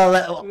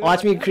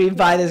 watch me cream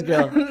pie this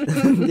girl.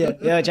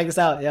 yo, check this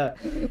out. Yo.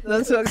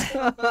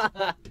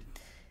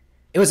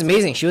 It was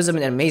amazing. She was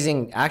an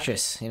amazing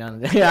actress, I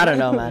don't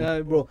know, man.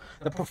 Yeah, bro,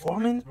 the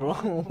performance, bro.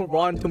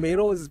 Rotten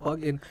Tomatoes is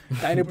fucking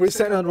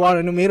 90% on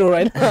Rotten Tomato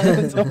right now.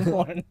 It's so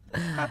porn.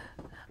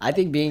 I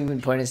think being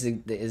in porn is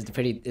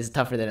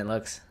tougher than it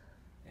looks.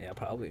 Yeah,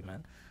 probably,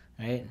 man.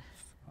 Right?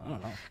 I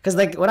don't know. Because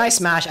like when I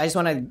smash, I just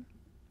want to.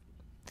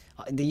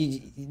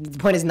 The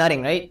point is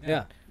nutting, right?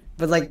 Yeah.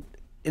 But like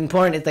in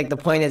porn, it's like the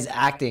point is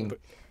acting.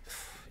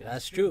 Yeah,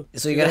 that's true.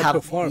 So you gotta have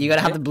perform. you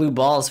gotta have the blue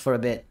balls for a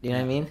bit. You know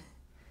what I mean?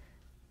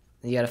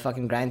 You gotta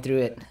fucking grind through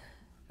it,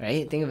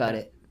 right? Think about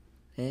it.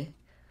 Eh?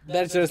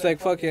 That's just like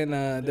fucking.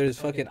 There's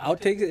fucking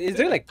outtakes. Is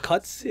there like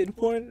cuts in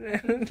porn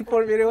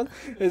porn videos?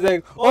 It's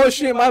like, oh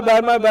shit, my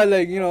bad.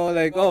 Like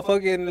like oh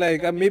fucking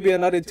like maybe I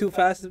nutted too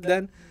fast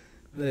then,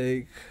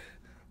 like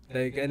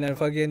and then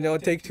fucking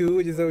take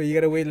 2. Just so you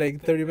gotta wait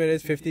like 30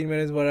 minutes, 15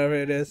 minutes, whatever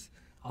it is.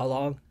 How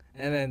long?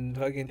 and then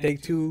fucking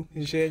take two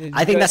and shit. And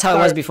I think that's how it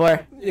was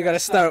before. You gotta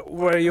start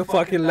where you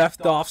fucking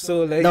left off.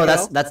 So like, No,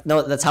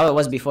 that's how it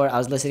was before. I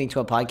was listening to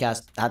a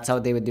podcast. That's how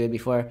they would do it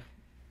before.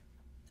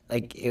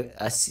 Like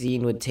a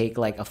scene would take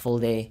like a full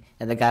day,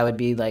 and the guy would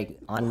be like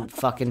on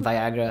fucking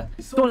Viagra.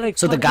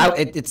 So the guy,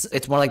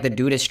 it's more like the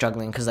dude is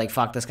struggling because like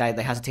fuck this guy,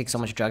 they has to take so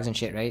much drugs and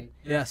shit, right?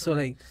 Yeah. So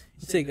like,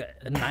 it's like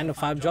a 9 to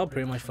 5 job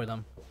pretty much for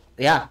them.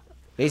 Yeah.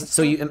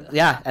 So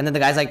and then the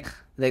guy's like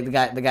the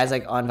guy's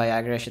like on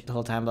Viagra shit the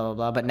whole time, blah blah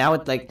blah. But now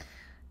it's like,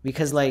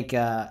 because like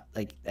I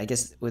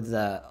guess with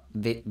the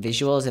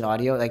visuals and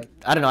audio, like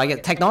I don't know, I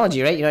get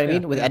technology, right? You know what I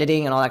mean? With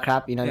editing and all that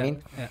crap, you know what I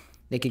mean? Yeah.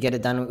 They could get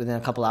it done within a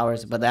couple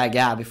hours. But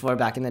before,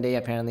 back in the day,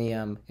 apparently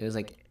it was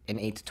like an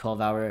 8 to 12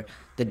 hour.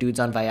 The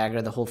dude's on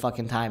Viagra the whole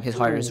fucking time. His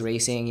heart is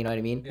racing. You know what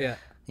I mean? Yeah.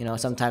 You know,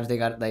 sometimes they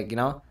got like, you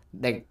know,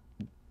 like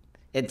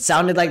it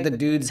sounded like the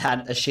dudes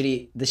had the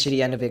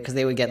shitty end of it because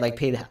they would get like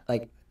paid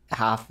like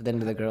half than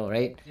the girl,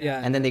 right?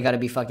 Yeah. And then they got to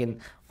be fucking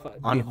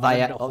on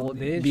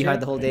Viagra, be hard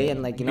the whole day,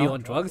 and like, you know, be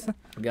on drugs.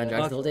 Be on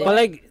drugs the whole day. But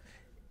like,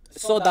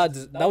 so that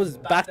was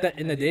back then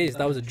in the days.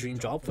 That was a dream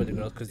job for the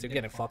girls because they're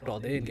getting fucked all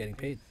day and getting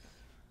paid.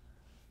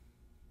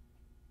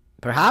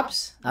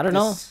 Perhaps, I don't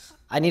know.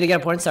 I need to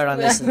get a porn star on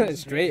this.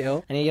 Straight,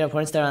 yo. I need to get a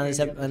porn star on this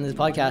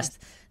podcast.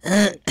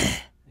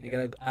 You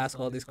gotta ask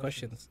all these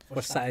questions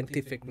for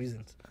scientific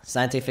reasons.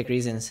 Scientific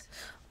reasons.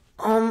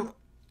 I'm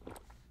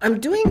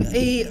doing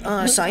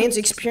a science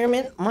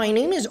experiment. My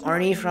name is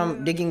Arnie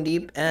from Digging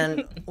Deep,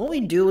 and what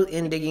we do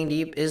in Digging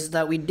Deep is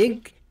that we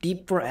dig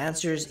deep for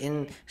answers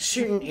in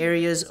certain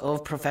areas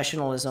of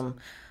professionalism,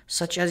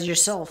 such as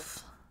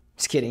yourself.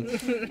 Just kidding.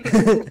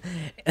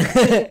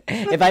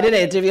 If I did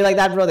an interview like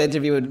that, bro, the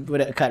interview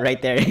would cut right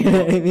there. You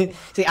know what I mean?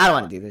 See, I don't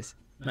want to do this.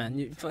 Man,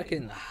 you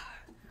fucking...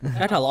 I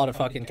had a lot of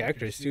fucking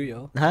characters too,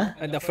 yo. Huh?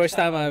 And the first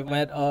time I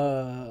met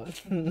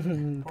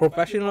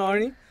professional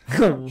Arnie,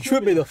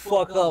 trip me the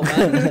fuck up,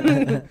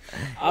 man.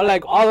 I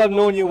like, all I've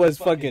known you was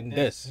fucking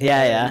this.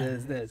 Yeah.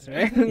 This,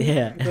 right?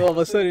 Yeah. So all of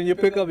a sudden you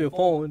pick up your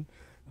phone,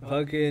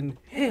 fucking,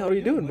 hey, how are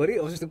you doing, buddy?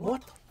 I was just like,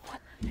 what the fuck?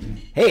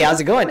 Hey, how's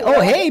it going? Oh,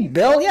 hey,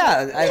 Bill.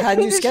 Yeah, I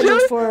had you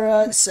scheduled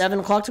for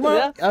 7 o'clock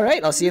tomorrow. Yeah. All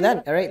right, I'll see you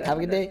then. All right, have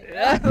a good day.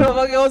 Yeah,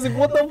 I was like,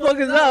 what the fuck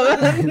is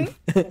that, man?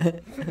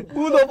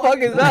 Who the fuck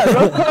is that,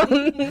 bro?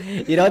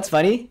 You know what's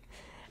funny?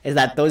 Is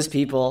that those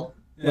people,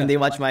 when they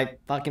watch my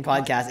fucking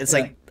podcast, it's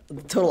like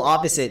total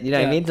opposite. You know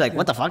what I mean? Like,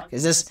 what the fuck?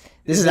 Is this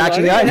is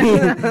actually Arnie?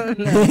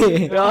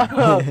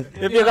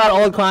 If you got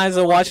old clients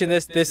who are watching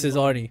this is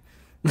Arnie.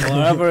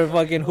 Whatever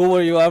fucking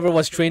whoever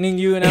was training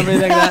you and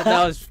everything,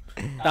 that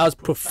was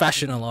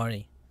professional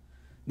Arnie.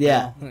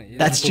 Yeah,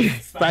 that's true.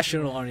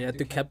 Professional Arnie.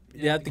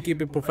 You have to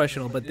keep it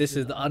professional, but this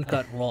is the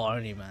uncut raw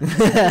Arnie,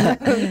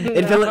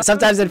 man.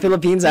 Sometimes in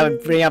Philippines, I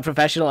would bring out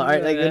professional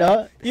art, like, you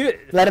know,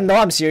 let them know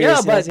I'm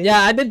serious. Yeah, but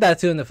yeah, I did that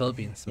too in the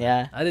Philippines.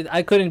 Man. Yeah,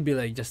 I couldn't be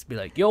like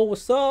yo,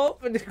 what's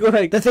up? And go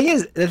like. The thing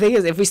is,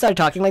 if we start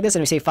talking like this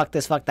and we say fuck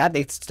this, fuck that,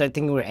 they start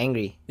thinking we're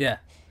angry. Yeah,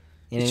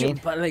 you know what I mean?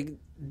 But like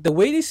the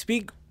way they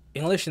speak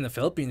English in the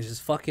Philippines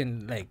is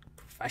fucking like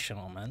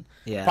professional, man.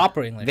 Yeah,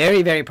 proper English.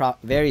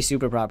 Very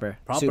super proper.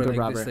 Super like,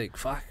 proper. It's like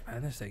fuck,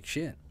 man. It's like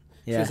shit.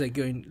 Yeah. Feels like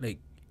you're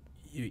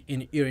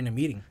in a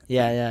meeting.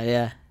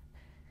 Yeah.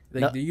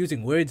 Like they're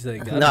using words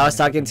like. No, I was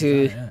talking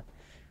to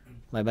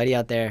my buddy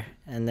out there,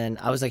 and then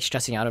I was like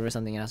stressing out over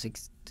something, and I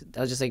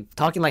was just like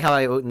talking like how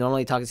I would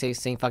normally talk,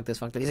 saying fuck this,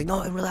 fuck that. He's like,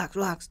 no,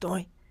 relax, don't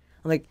worry.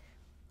 I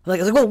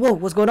was like, whoa,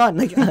 what's going on?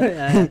 Like, he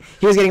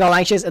was getting all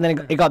anxious, and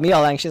then it got me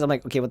all anxious. I'm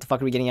like, okay, what the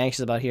fuck are we getting anxious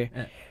about here?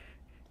 Yeah.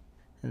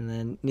 And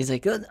then he's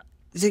like, it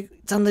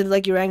sounded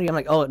like you're angry. I'm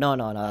like, oh,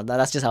 no,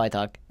 that's just how I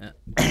talk. Yeah.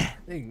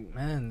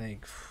 Man,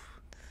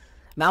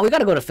 we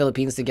gotta go to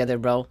Philippines together,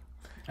 bro.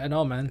 I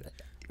know, man.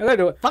 I gotta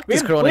do it. Fuck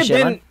this corona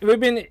shit, man. We've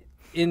been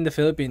in the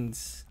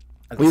Philippines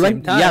at the We same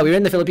went, time. yeah, we were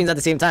in the Philippines at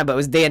the same time, but it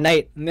was day and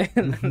night. No.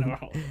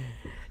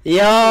 Yo,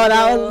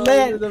 that was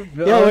lit. the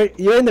Yo,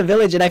 you're in the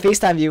village, and I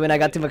FaceTimed you when I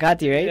got to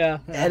Makati, right? Yeah.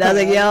 And I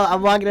was like, yo,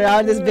 I'm walking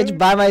around this bitch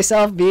by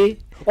myself, B.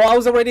 Well, I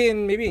was already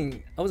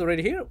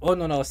here. Oh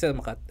no, I was still in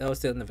Makati. I was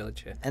still in the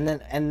village. Yeah.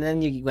 And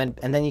then you went,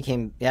 and then you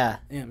came, yeah.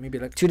 Yeah, maybe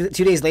like 2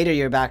 days later,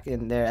 you're back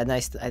in there, and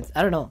I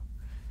don't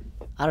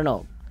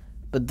know,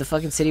 but the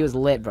fucking city was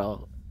lit,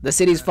 bro. The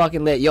city's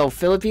fucking lit. Yo,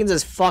 Philippines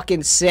is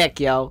fucking sick,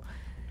 yo.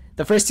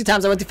 The first 2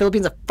 times I went to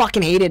Philippines, I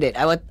fucking hated it.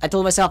 I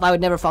told myself I would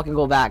never fucking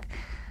go back.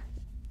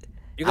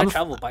 You gotta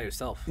travel by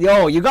yourself.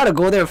 Yo, you gotta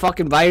go there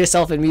fucking by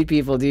yourself and meet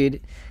people,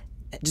 dude.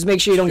 Just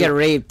make sure you don't get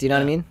raped, you know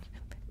what I mean?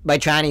 By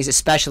trannies,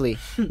 especially.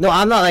 No,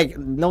 I'm not like,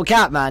 no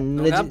cap, man.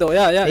 No cap though,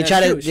 yeah.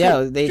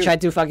 They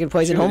tried to fucking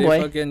poison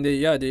homeboy.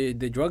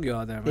 They drug you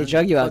out there, man. They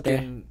drug you out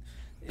there.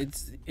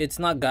 It's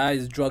not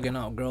guys drugging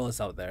out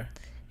girls out there.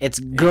 It's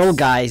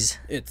guys.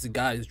 It's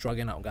guys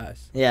drugging out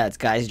guys. Yeah, it's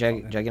guys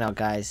drugging out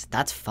guys.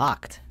 That's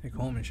fucked. Like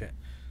home and shit.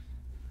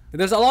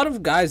 There's a lot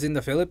of guys in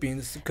the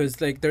Philippines because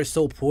like they're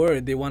so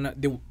poor, they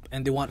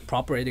want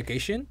proper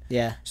education.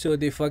 Yeah. So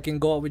they fucking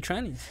go out with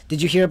trannies.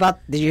 Did you hear about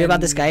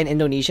this guy in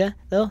Indonesia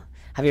though?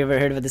 Have you ever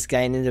heard of this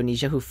guy in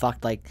Indonesia who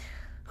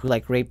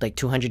raped like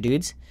 200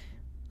 dudes?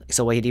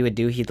 so what he would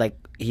do,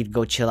 he'd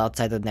go chill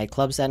outside the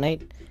nightclubs at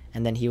night,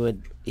 and then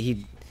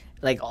he'd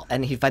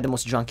find the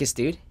most drunkest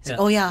dude. He's like,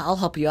 oh yeah, I'll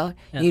help you out.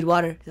 You need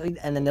water,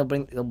 and then they'll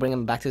bring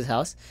him back to his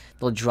house.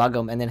 They'll drug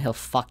him, and then he'll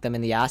fuck them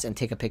in the ass and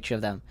take a picture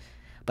of them.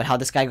 But how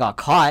this guy got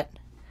caught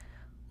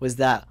was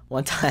that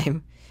one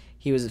time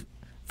he was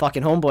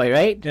fucking homeboy,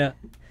 right? Yeah.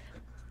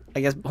 I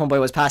guess homeboy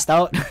was passed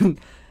out.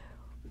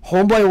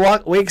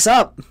 Homeboy wakes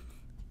up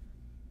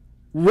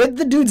with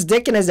the dude's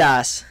dick in his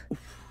ass,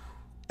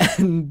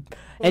 and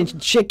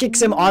shit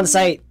kicks him on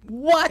site.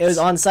 What? It was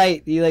on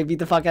site. He like beat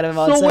the fuck out of him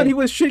on site. So when he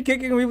was shit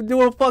kicking, we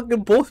were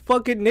both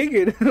fucking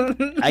naked.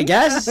 I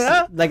guess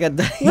like a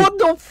what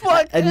the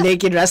fuck? a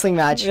naked wrestling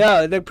match.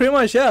 Yeah, like pretty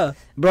much, yeah.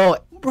 Bro,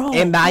 Bro,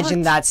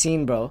 imagine what? that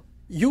scene, bro.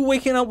 You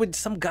waking up with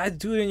some guy's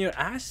dude in your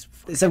ass,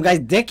 Some guy's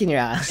dick in your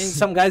and ass.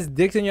 some guy's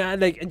dick in your ass,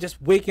 like, and just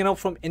waking up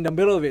from in the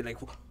middle of it,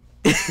 like, what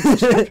the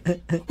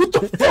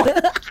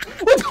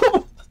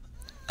fuck?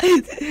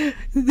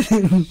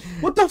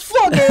 What the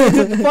fuck?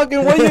 Just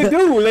fucking, what do you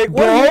do? Like,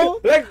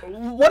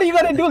 what are you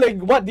gonna do? Like,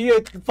 what do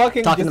you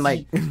fucking Talking to just,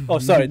 Mike. Oh,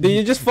 sorry. Do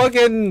you just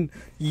fucking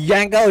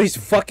yank out his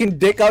fucking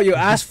dick out your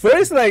ass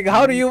first? Like,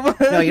 how do you?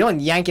 No, you don't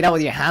yank it out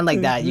with your hand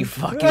like that, you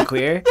fucking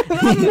queer.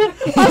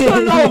 I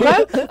don't know,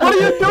 man. What do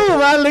you do,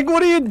 man? Like, what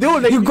do you do?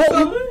 Like,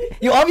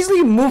 You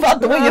obviously move out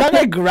the way. You're not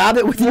gonna grab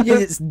it with your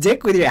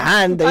dick with your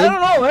hand, dude. I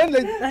don't know, man.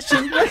 Like, that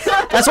shit.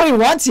 That's what he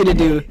wants you to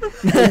do.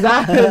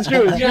 Exactly. It's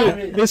true. It's true.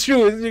 It's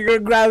true. You're gonna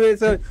grab it.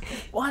 So,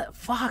 what?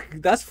 Fuck.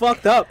 That's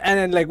fucked up. And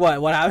then, like, what?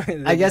 What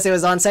happened? I guess it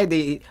was on site.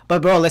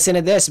 But bro, listen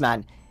to this,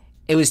 man.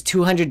 It was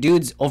 200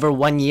 dudes over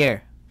 1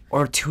 year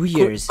or 2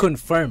 years.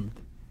 Confirmed.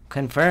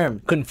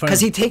 Confirmed. Confirmed. Because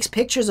he takes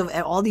pictures of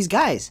all these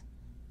guys.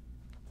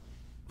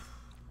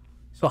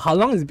 So how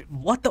long is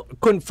what the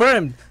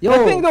confirmed? Yo.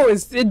 The thing though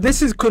is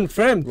this is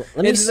confirmed. Let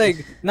me It's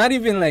like not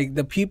even like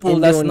the people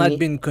that's not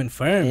been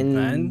confirmed,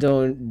 man.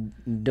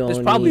 There's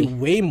probably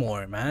way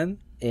more, man.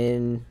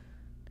 Indonesian.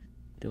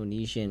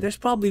 There's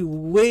probably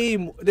way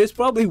more. There's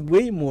probably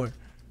way more.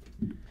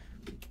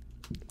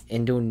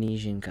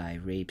 Indonesian guy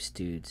rapes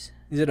dudes.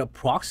 Is it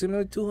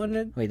approximately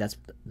 200? Wait, that's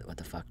what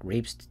the fuck?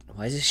 Rapes?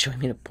 Why is it showing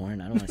me the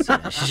porn? I don't want to see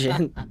that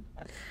shit.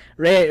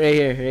 Right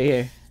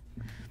here.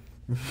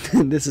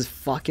 This is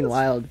fucking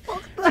wild.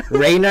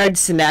 Reynard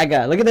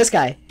Sinaga. Look at this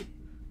guy.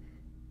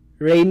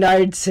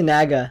 Reynard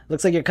Sinaga.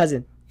 Looks like your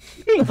cousin.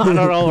 I don't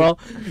know, bro.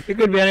 It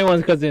could be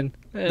anyone's cousin.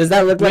 Does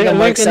that look like a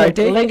Mark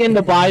Sarte? Link in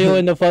the bio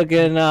in the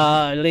fucking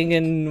link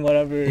in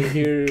whatever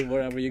here,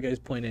 wherever you guys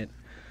point it,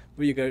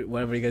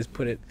 wherever you guys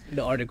put it in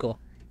the article.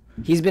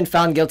 He's been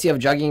found guilty of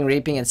drugging,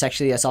 raping, and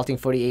sexually assaulting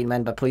 48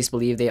 men, but police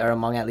believe they are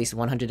among at least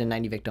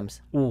 190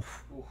 victims.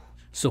 Oof.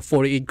 So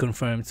 48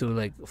 confirmed. So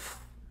like,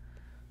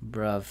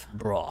 Bruv.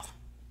 bro.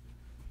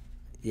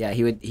 Yeah,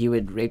 he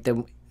would rape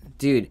them.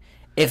 Dude,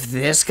 if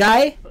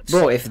I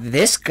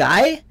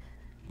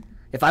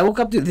woke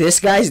up to this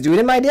guy's dude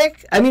in my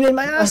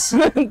ass,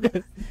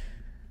 I'd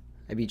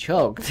be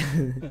choked.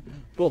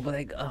 Bro, but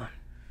like, I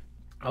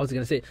was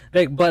gonna say,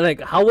 like, but like,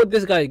 how would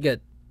this guy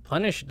get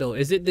punished though?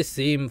 Is it the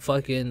same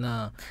fucking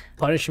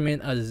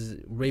punishment as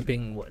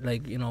raping,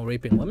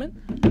 raping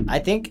women? I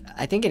think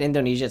in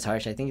Indonesia it's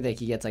harsh. I think like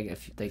he gets like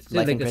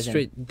life in a prison.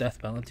 straight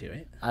death penalty,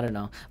 right? I don't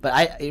know, but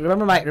I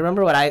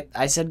remember what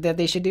I said that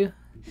they should do.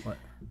 What?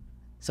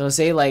 So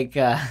say like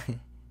I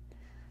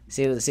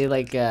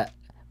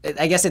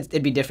guess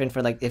it'd be different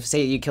for like if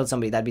say you killed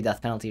somebody, that'd be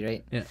death penalty,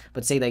 right? Yeah.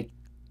 But say like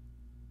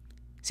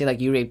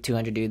you raped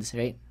 200 dudes,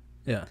 right?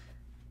 Yeah.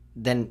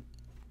 Then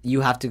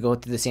you have to go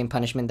through the same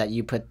punishment that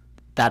you put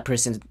that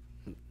person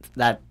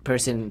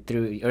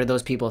through, or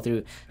those people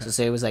through. So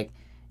say it was like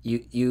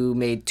you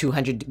made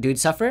 200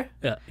 dudes suffer.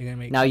 Yeah, you're gonna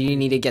make. Now you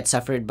need to get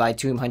suffered by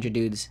 200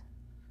 dudes.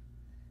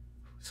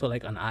 So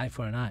like an eye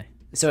for an eye.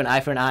 So an eye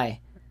for an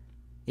eye.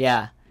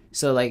 Yeah.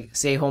 So like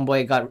say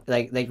homeboy got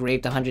like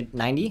raped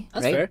 190.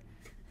 That's right? fair.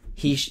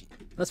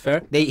 That's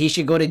fair. He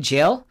should go to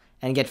jail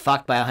and get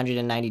fucked by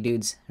 190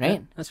 dudes,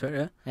 right? Yeah, that's fair.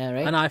 Yeah. Yeah,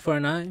 right. An eye for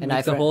an eye.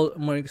 Makes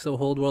the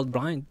whole world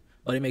blind,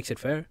 but it makes it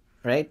fair.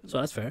 Right. So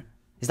that's fair.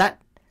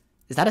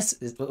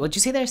 What'd you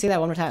say there? Say that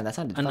one more time. That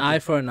sounded an funky. eye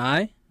for an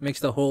eye makes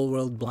the whole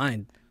world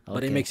blind,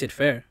 but it Okay. makes it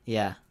fair.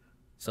 Yeah.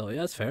 So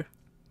yeah, that's fair.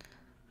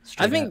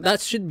 Straight I think up.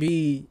 that should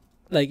be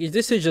like,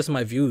 this is just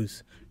my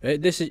views,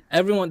 right? This is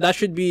everyone. That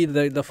should be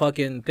the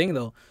fucking thing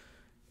though.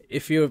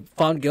 If you're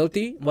found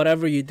guilty,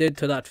 whatever you did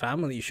to that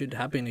family should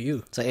happen to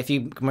you. So if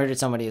you murdered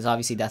somebody, it's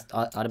obviously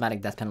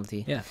automatic death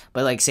penalty. Yeah.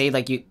 But like say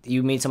like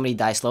you made somebody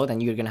die slow,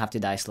 then you're gonna have to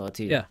die slow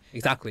too. Yeah.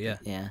 Exactly. Yeah.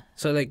 Yeah.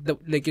 So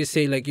like you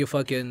say like you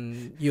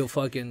fucking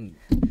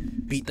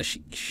beat the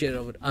shit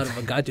out of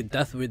a guy to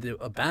death with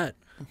a bat.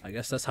 I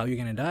guess that's how you're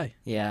gonna die.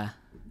 Yeah.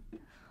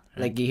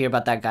 Like you hear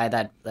about that guy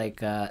that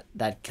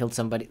that killed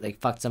somebody,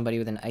 like fucked somebody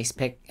with an ice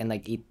pick and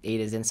like ate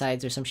his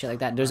insides or some shit like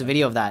that. There's a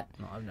video of that.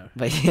 No, I've never.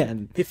 But yeah.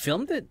 He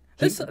filmed it.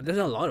 There's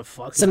a lot of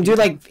fucking. Some dude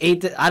like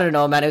I don't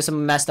know, man. It was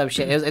some messed up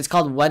shit. It's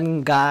called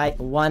One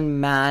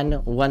Man,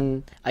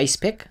 One Ice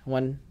Pick.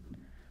 One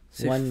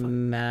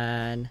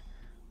Man,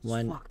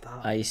 One fucked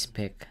up. Ice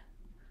Pick.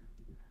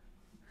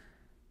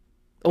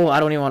 Oh, I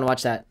don't even want to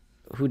watch that.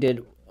 Who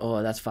did?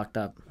 Oh, that's fucked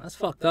up. That's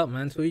fucked up,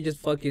 man. So you just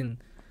fucking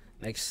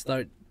like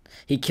start.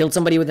 He killed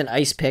somebody with an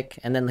ice pick,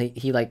 and then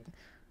he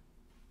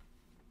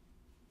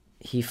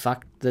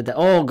fucked the.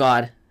 Oh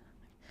God.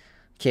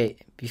 Okay,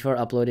 before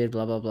uploaded,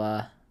 blah blah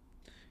blah.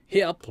 He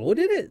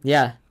uploaded it.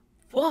 Yeah.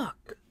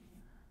 Fuck.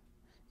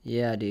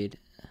 Yeah, dude.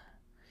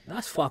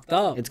 That's fucked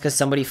up. It's because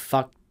somebody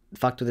fucked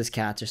with his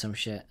cats or some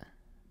shit.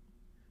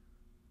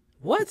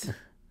 What?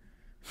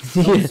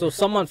 So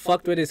someone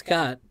fucked with his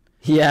cat.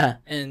 Yeah.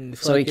 And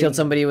so he killed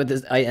somebody with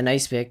an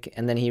ice pick,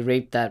 and then he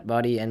raped that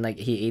body, and like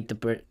he ate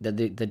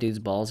the dude's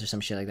balls or some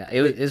shit like that.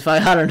 It's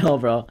fine. I don't know,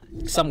 bro.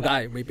 Some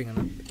guy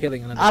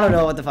killing another. I don't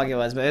know what the fuck it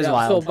was, but it was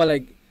wild. So, but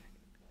like,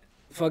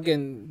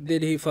 fucking,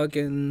 did he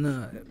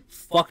fucking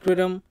fucked with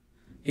him?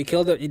 He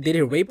killed him. Did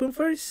he rape him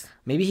first?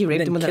 Maybe he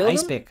raped him with an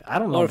ice pick. I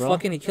don't know, or bro.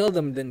 fucking he killed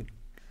him then.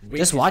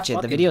 Just watch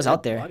it. The video's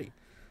out there.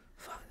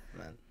 Fuck,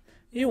 man.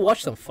 You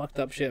watch some fucked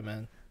up shit,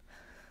 man.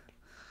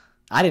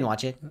 I didn't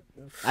watch it.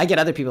 I get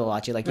other people to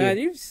watch it, like man,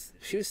 you.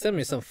 You send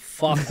me some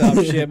fucked up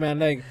shit, man.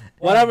 Like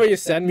whatever you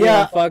send me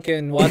on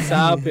fucking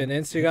WhatsApp and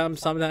Instagram,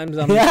 sometimes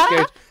I'm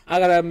scared. I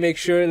gotta make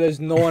sure there's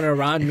no one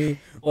around me,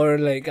 or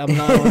like I'm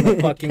not on the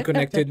fucking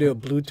connected to a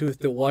Bluetooth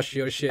to watch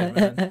your shit,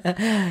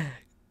 man.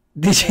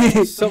 Did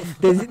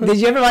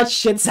you ever watch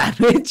Shit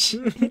Sandwich?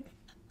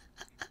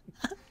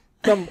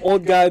 Some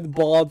old guy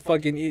bald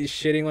fucking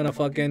shitting on a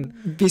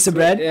fucking piece of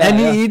bread and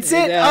he eats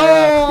it.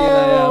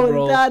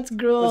 Bro. That's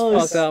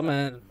gross. It's fucked up,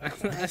 man.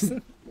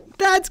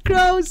 That's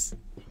gross.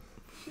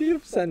 You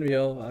send me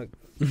over.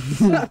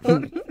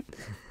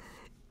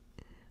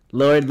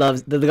 Lord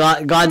loves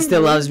God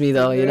still loves me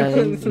though. You know what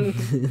I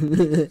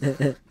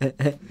mean?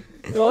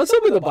 Yo, what's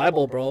up with the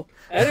Bible, bro?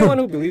 Anyone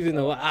who believes in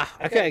the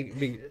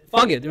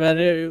fuck it,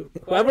 man.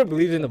 Whoever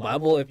believes in the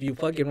Bible, if you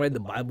fucking read the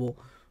Bible,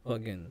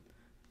 fucking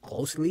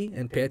closely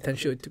and pay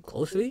attention to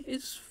closely,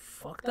 it's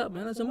fucked up,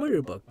 man. It's a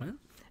murder book, man.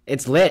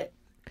 It's lit.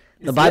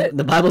 The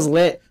Bible's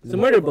lit. It's a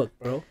murder book,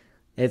 bro.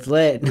 It's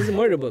lit. It's a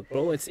murder book,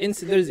 bro. There's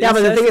yeah,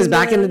 but the thing is,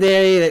 back in the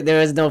day, there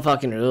was no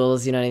fucking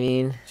rules. You know what I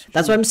mean?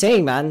 That's what I'm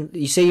saying, man.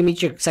 You say you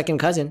meet your second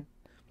cousin,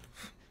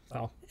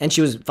 and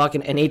she was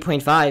fucking an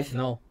 8.5.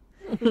 No.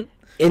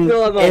 In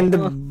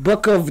the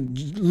book of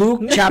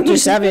Luke, chapter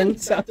 7,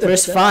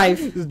 verse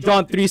 5.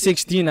 John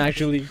 3:16,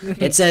 actually.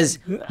 It says,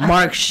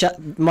 Mark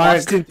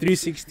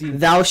 3:16.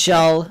 Thou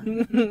shall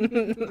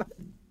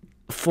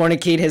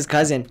fornicate his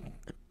cousin.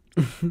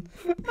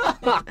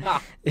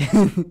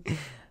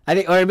 I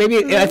think, or maybe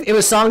it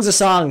was Songs of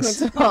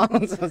Songs.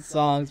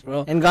 Songs,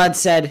 bro. And God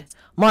said,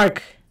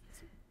 Mark,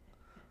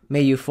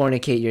 may you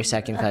fornicate your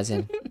second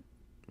cousin.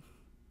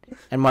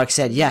 And Mark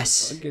said,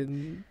 yes.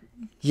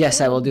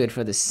 Yes, I will do it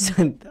for this.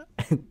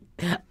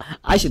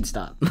 I should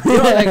stop. You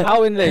know, like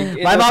how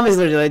my mom is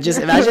literally just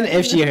imagine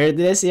if she heard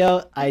this,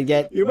 yo. I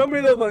get. You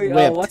remember the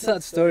what's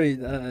that story?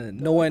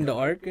 Noah and the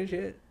Ark and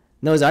shit.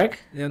 Noah's Ark.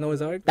 Yeah,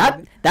 Noah's Ark.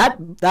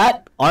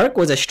 That Ark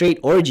was a straight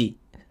orgy,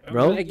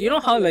 bro. Like you know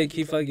how like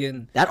he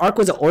fucking. That Ark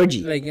was an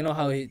orgy. Like you know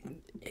how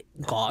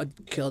God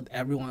killed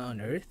everyone on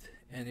Earth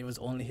and it was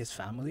only his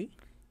family,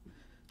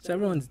 so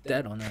everyone's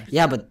dead on Earth.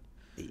 Yeah, but.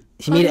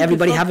 He made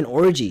everybody have an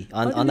orgy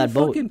on that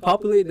boat. Fucking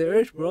populate the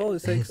earth, bro.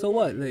 It's like, so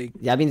what? Like,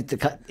 yeah, I mean,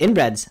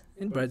 inbreds.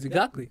 Inbreds,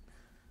 exactly.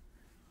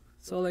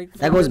 So like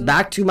that goes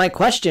back to my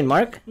question,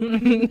 Mark.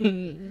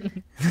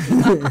 It's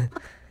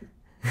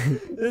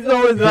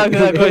always back to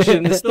that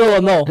question. It's still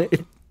a no.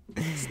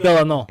 Still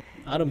a no.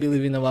 I don't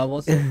believe in the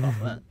Bible. So,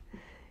 man.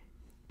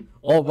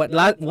 Oh, but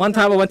one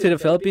time I went to the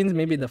Philippines.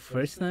 Maybe the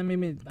first time,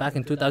 maybe back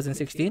in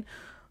 2016.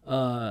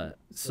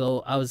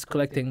 So I was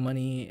collecting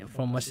money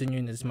from Western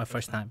Union. It's my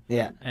first time.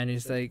 Yeah. And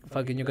he's like,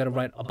 fucking, you gotta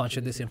write a bunch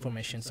of this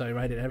information. So I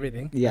write it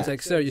everything. Yeah. He's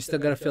like, sir, you still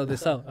gotta fill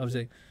this out. I was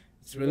like,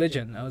 it's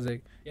religion. I was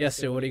like, yes,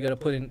 sir. What do you gotta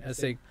put in? I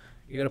was like,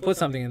 you gotta put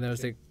something in there. I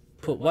was like,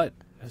 put what?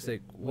 I was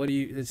like, what do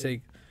you? It's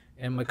like,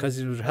 and my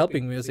cousin was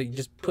helping me. I was like,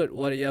 just put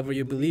whatever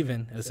you believe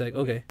in. I was like,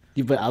 okay.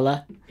 You put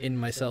Allah? In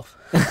myself.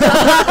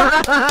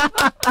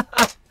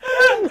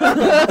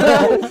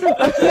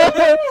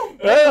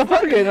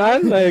 Fucking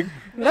man, like.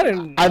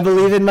 I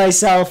believe in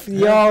myself.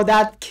 Yo,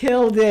 that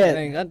killed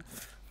it.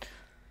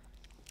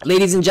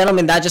 Ladies and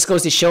gentlemen, that just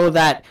goes to show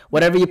that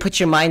whatever you put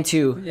your mind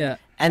to,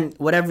 and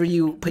whatever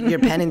you put your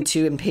pen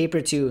into and paper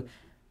to,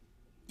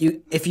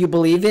 if you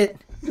believe it,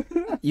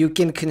 you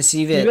can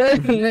conceive it.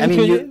 I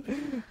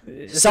mean,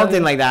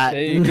 something like that.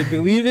 You can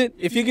believe it.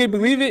 If you can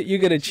believe it, you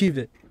can achieve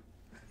it.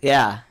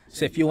 Yeah.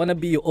 So if you want to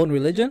be your own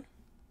religion,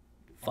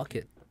 fuck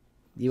it.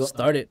 You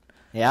start it.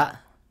 Yeah.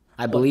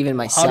 I believe in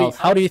myself.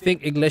 How do you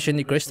think Iglesia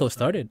Ni Cristo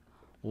started?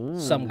 Ooh.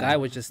 Some guy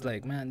was just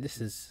like, man, this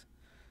is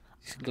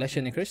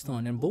Iglesia Ni Cristo,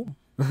 and then boom.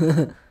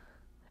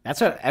 That's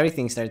where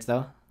everything starts,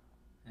 though.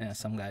 Yeah,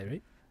 some guy,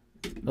 right?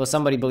 Well,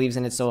 somebody believes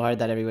in it so hard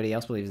that everybody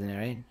else believes in it,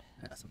 right?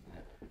 Yeah,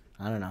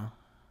 I don't know.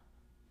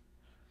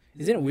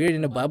 Isn't it weird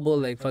in the Bible,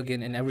 like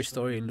fucking in every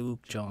story,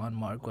 Luke, John,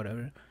 Mark,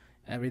 whatever,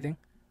 everything,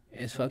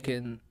 it's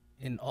fucking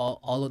in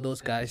all of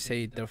those guys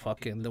say they were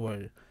fucking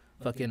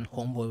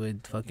homeboy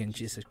with fucking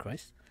Jesus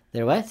Christ.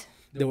 They're what?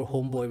 They were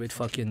homeboy with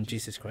fucking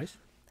Jesus Christ.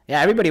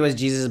 Yeah, everybody was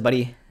Jesus'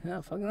 buddy.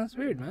 Yeah, fucking that's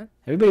weird, man.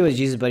 Everybody was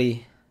Jesus'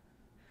 buddy.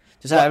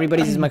 Just how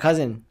everybody's my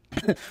cousin.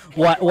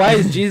 Why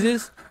is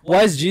Jesus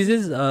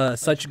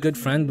such a good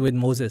friend with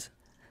Moses?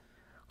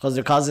 Because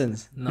they're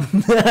cousins. No.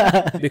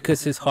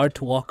 Because it's hard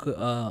to walk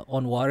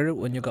on water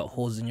when you got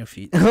holes in your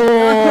feet.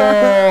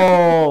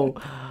 Oh!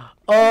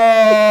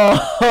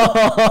 Oh!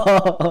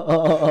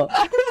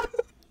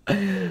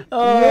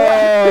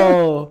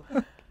 Oh!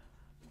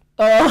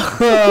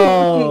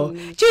 Oh!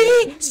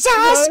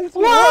 Jesus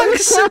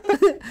walks!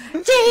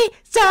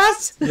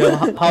 Jesus!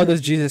 Yo, how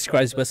does Jesus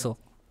Christ whistle?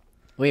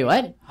 Wait,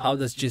 what? How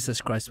does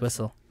Jesus Christ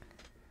whistle?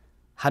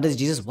 How does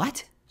Jesus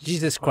what?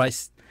 Jesus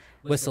Christ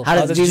whistle.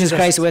 How does Jesus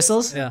Christ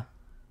whistles? Yeah.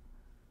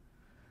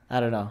 I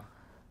don't know.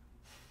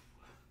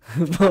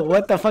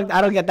 What the fuck?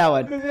 I don't get that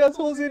one. Because he has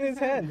holes in his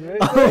hand, right?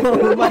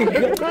 Oh my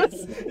god.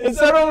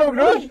 It's not on the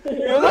ground.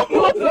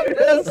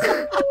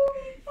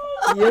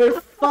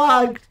 You're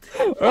fucked.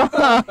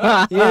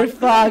 You're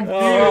fucked.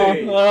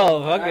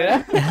 Oh, fuck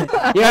it.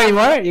 You got any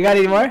more? You got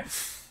any more?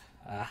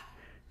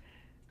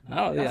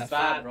 Oh, yeah. That's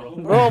bad, bro.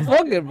 Bro,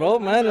 fuck it, bro,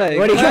 man. Like,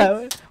 What do you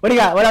got? What do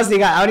you got? What else do you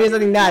got? I want to hear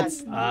something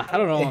nuts. I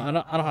don't know.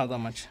 I don't have that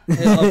much.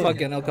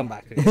 I'll come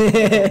back to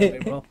you.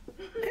 Bro.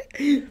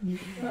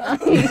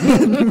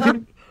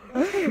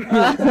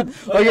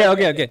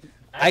 Okay.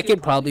 I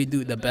could probably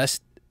do the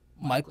best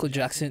Michael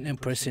Jackson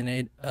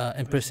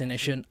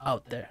impersonation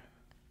out there.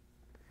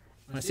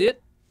 Wanna see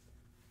it?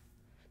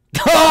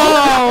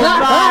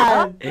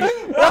 Oh,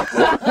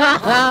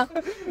 man.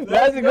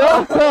 Let's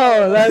go.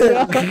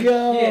 Let's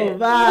Go,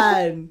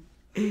 man.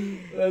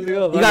 Let's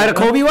go. You got a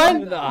Kobe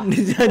one? Nah.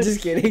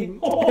 Just kidding.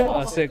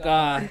 Oh, sick.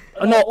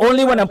 No,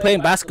 only when I'm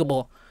playing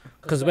basketball.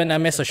 Because when I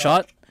miss a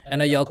shot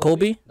and I yell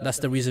Kobe, that's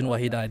the reason why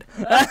he died.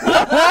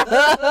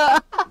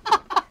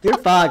 You're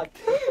fucked.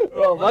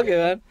 Bro, fuck it,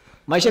 man.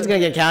 My shit's gonna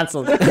get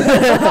canceled. This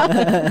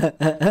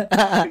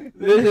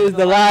is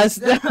the last.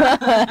 This is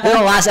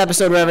the last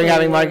episode we're ever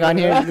having Mark on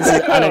here. This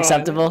is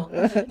unacceptable.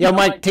 Yo,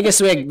 Mark, take a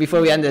swig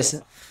before we end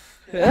this.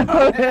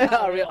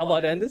 Are we about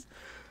to end this?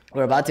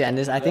 We're about to end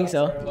this. I think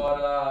so.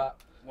 About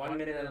 1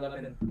 minute and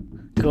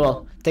 11.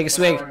 Cool. Take a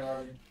swig.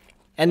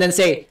 And then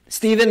say,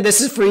 Steven,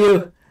 this is for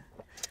you.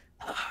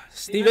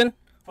 Steven,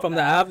 from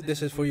the app,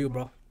 this is for you,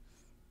 bro.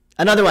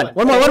 Another one.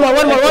 One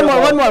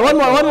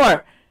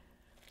more.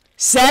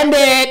 Send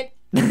it.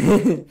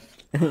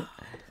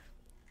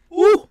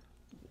 Woo!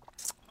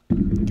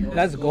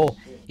 Let's go.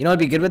 You know what'd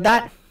be good with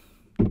that?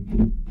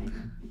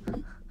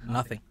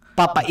 Nothing.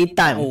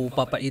 Papaitan. Oh,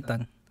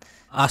 papaitan.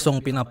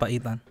 Asong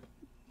pinapaitan.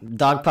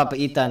 Dog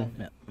papaitan.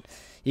 Yeah.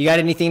 You got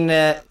anything?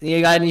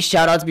 You got any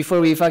shout outs before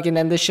we fucking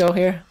end this show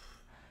here?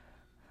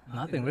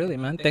 Nothing really,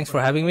 man. Thanks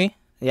for having me.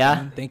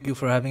 Yeah. Thank you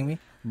for having me.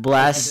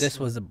 Bless. This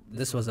was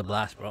a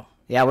blast, bro.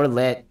 Yeah, we're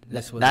lit.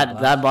 This was a That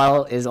blast.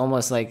 bottle is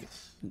almost like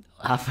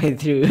halfway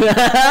through.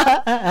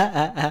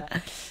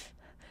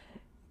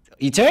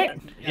 You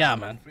turned? Yeah,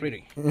 man.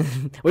 Pretty.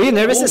 Were you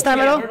nervous this time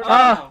at all?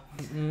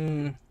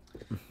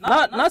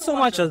 Not so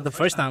much as the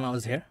first time I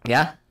was here.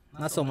 Yeah.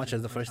 Not so much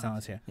as the first time I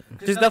was here.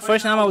 Because the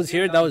first time I was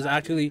here, that was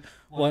actually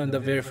one of the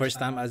very first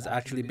time has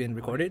actually been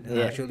recorded. And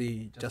Yeah.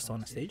 actually just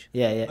on the stage.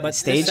 Yeah. But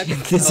Stage. the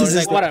second- This I is was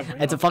like, whatever.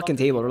 It's a fucking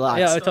table. Relax.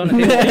 Yeah, it's on the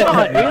table.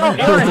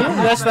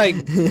 That's like,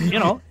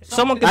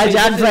 someone can say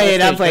I'm this is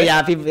playing. a I'm stage, playing. right?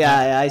 Yeah, people.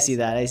 Yeah, I see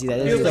that. It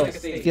feels like a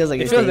stage. It feels like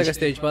It a feels like stage. a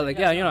stage, but like,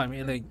 yeah, you know what I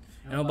mean? Like,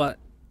 but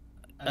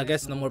I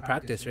guess no more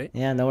practice, right?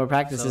 Yeah, no more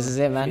practice. So This is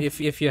it, man. If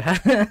you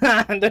have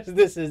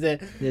this is it.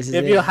 This is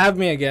If it. you have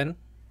me again,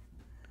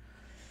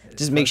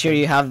 Just make sure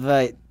you have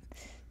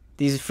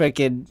these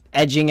freaking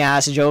edging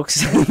ass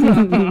jokes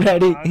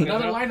ready.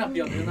 Another lineup,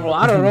 yo. bro,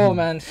 I don't know,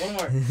 man. One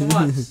more. Come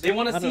on. They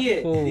want I to don't see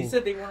it. know. They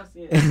said they want to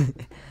see it.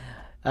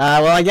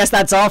 Well, I guess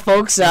that's all,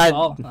 folks. That's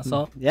all. That's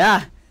all,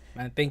 Yeah.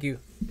 man. Thank you.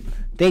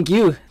 Thank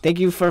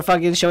you for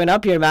fucking showing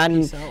up here, man.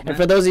 Peace out, And man.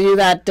 for those of you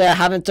that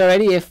haven't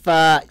already, if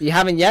you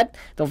haven't yet,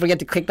 don't forget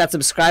to click that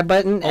subscribe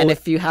button. And Oh.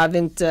 if you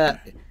haven't, and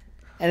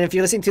if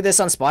you're listening to this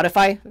on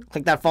Spotify,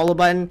 click that follow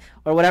button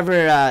or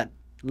whatever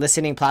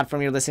listening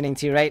platform you're listening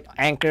to, right?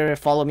 Anchor,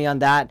 follow me on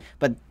that.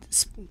 But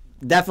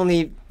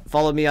definitely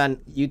follow me on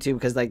YouTube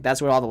because like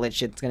that's where all the lit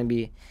shit's gonna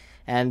be.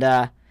 And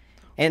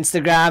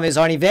Instagram is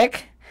Arnie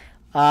Vic.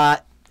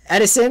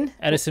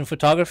 Edeson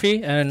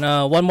Photography. And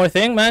one more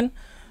thing, man.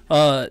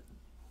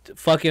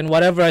 Fucking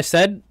whatever I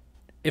said,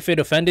 if it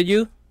offended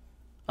you,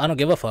 I don't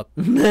give a fuck.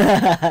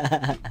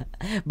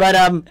 But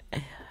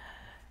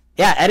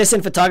yeah,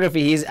 Edeson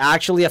Photography. He's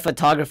actually a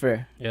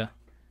photographer. Yeah.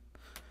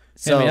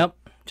 So Hit me up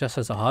just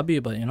as a hobby,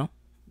 but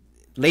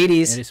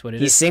ladies, It is what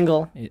it he's is.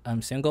 single,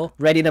 I'm single,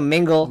 ready to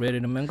mingle, ready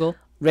to mingle.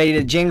 ready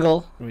to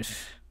jingle.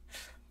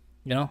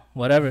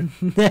 Whatever.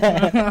 All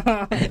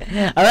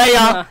right,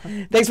 y'all.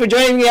 Thanks for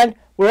joining me again.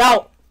 We're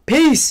out.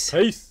 Peace.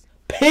 Peace.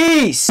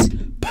 Peace.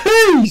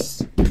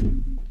 Peace.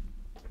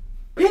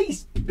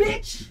 Peace,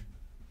 bitch.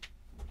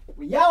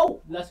 We out.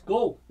 Let's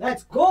go.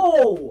 Let's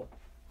go.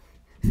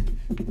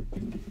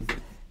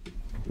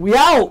 We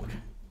out.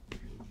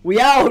 We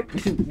out.